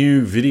week, a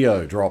new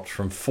video dropped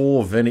from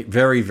 4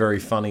 very, very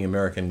funny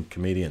American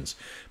comedians,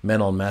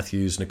 Manon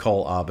Matthews,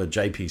 Nicole Arbour,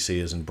 JP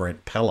Sears and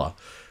Brent Peller,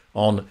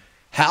 on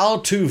how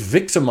to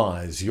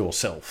victimize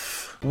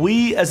yourself.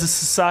 We as a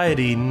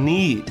society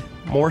need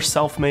more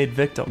self-made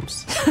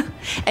victims.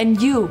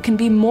 And you can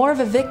be more of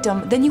a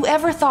victim than you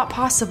ever thought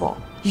possible.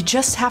 You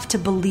just have to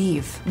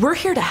believe. We're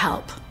here to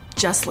help.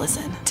 Just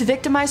listen. To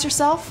victimize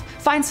yourself,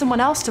 find someone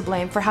else to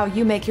blame for how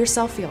you make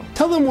yourself feel.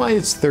 Tell them why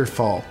it's their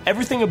fault.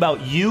 Everything about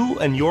you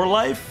and your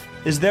life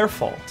is their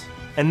fault,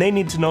 and they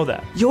need to know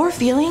that. Your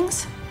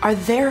feelings are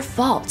their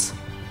fault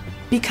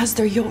because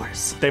they're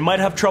yours. They might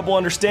have trouble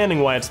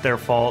understanding why it's their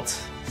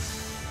fault.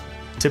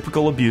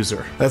 Typical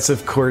abuser. That's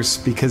of course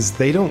because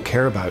they don't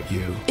care about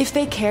you. If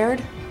they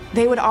cared,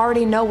 they would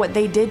already know what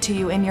they did to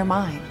you in your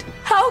mind.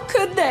 How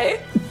could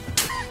they?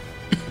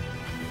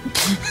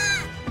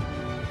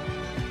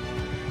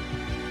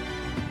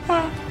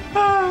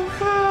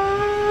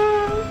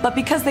 But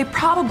because they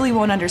probably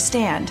won't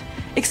understand,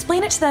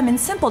 explain it to them in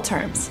simple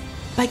terms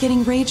by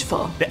getting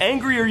rageful. The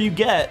angrier you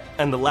get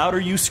and the louder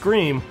you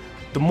scream,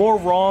 the more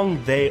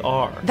wrong they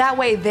are. That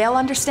way they'll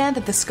understand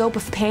that the scope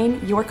of pain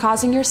you're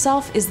causing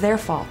yourself is their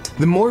fault.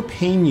 The more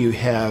pain you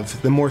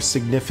have, the more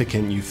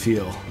significant you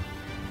feel.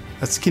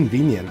 That's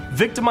convenient.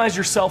 Victimize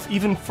yourself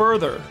even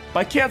further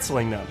by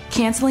canceling them.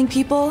 Canceling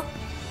people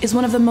is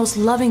one of the most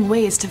loving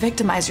ways to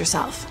victimize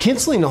yourself.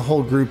 Canceling a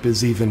whole group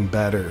is even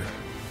better.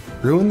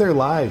 Ruin their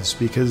lives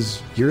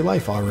because your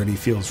life already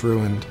feels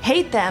ruined.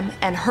 Hate them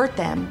and hurt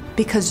them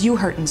because you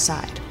hurt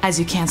inside. As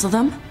you cancel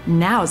them,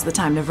 now's the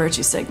time to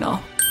virtue signal.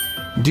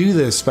 Do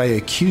this by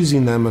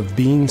accusing them of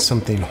being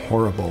something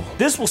horrible.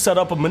 This will set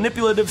up a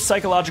manipulative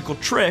psychological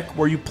trick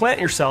where you plant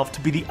yourself to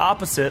be the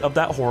opposite of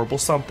that horrible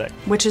something.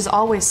 Which is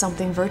always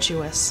something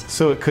virtuous.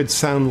 So it could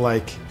sound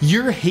like,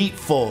 you're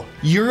hateful,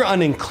 you're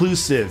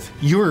uninclusive,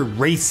 you're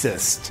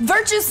racist.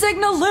 Virtue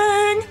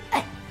signaling!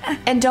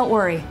 And don't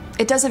worry,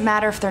 it doesn't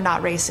matter if they're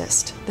not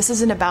racist. This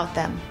isn't about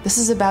them. This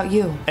is about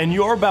you. And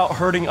you're about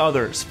hurting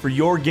others for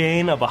your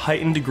gain of a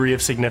heightened degree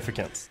of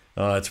significance.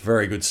 It's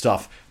very good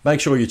stuff.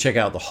 Make sure you check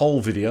out the whole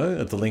video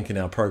at the link in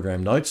our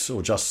program notes,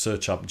 or just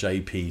search up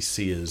JP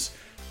Sears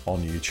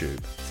on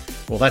YouTube.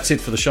 Well, that's it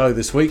for the show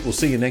this week. We'll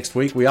see you next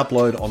week. We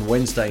upload on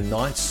Wednesday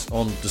nights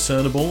on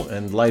Discernible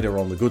and later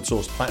on the Good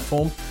Source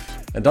platform.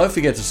 And don't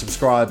forget to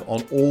subscribe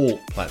on all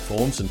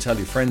platforms and tell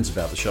your friends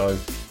about the show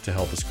to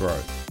help us grow.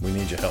 We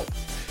need your help.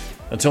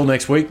 Until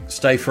next week,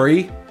 stay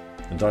free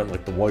and don't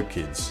let the woke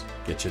kids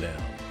get you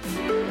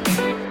down.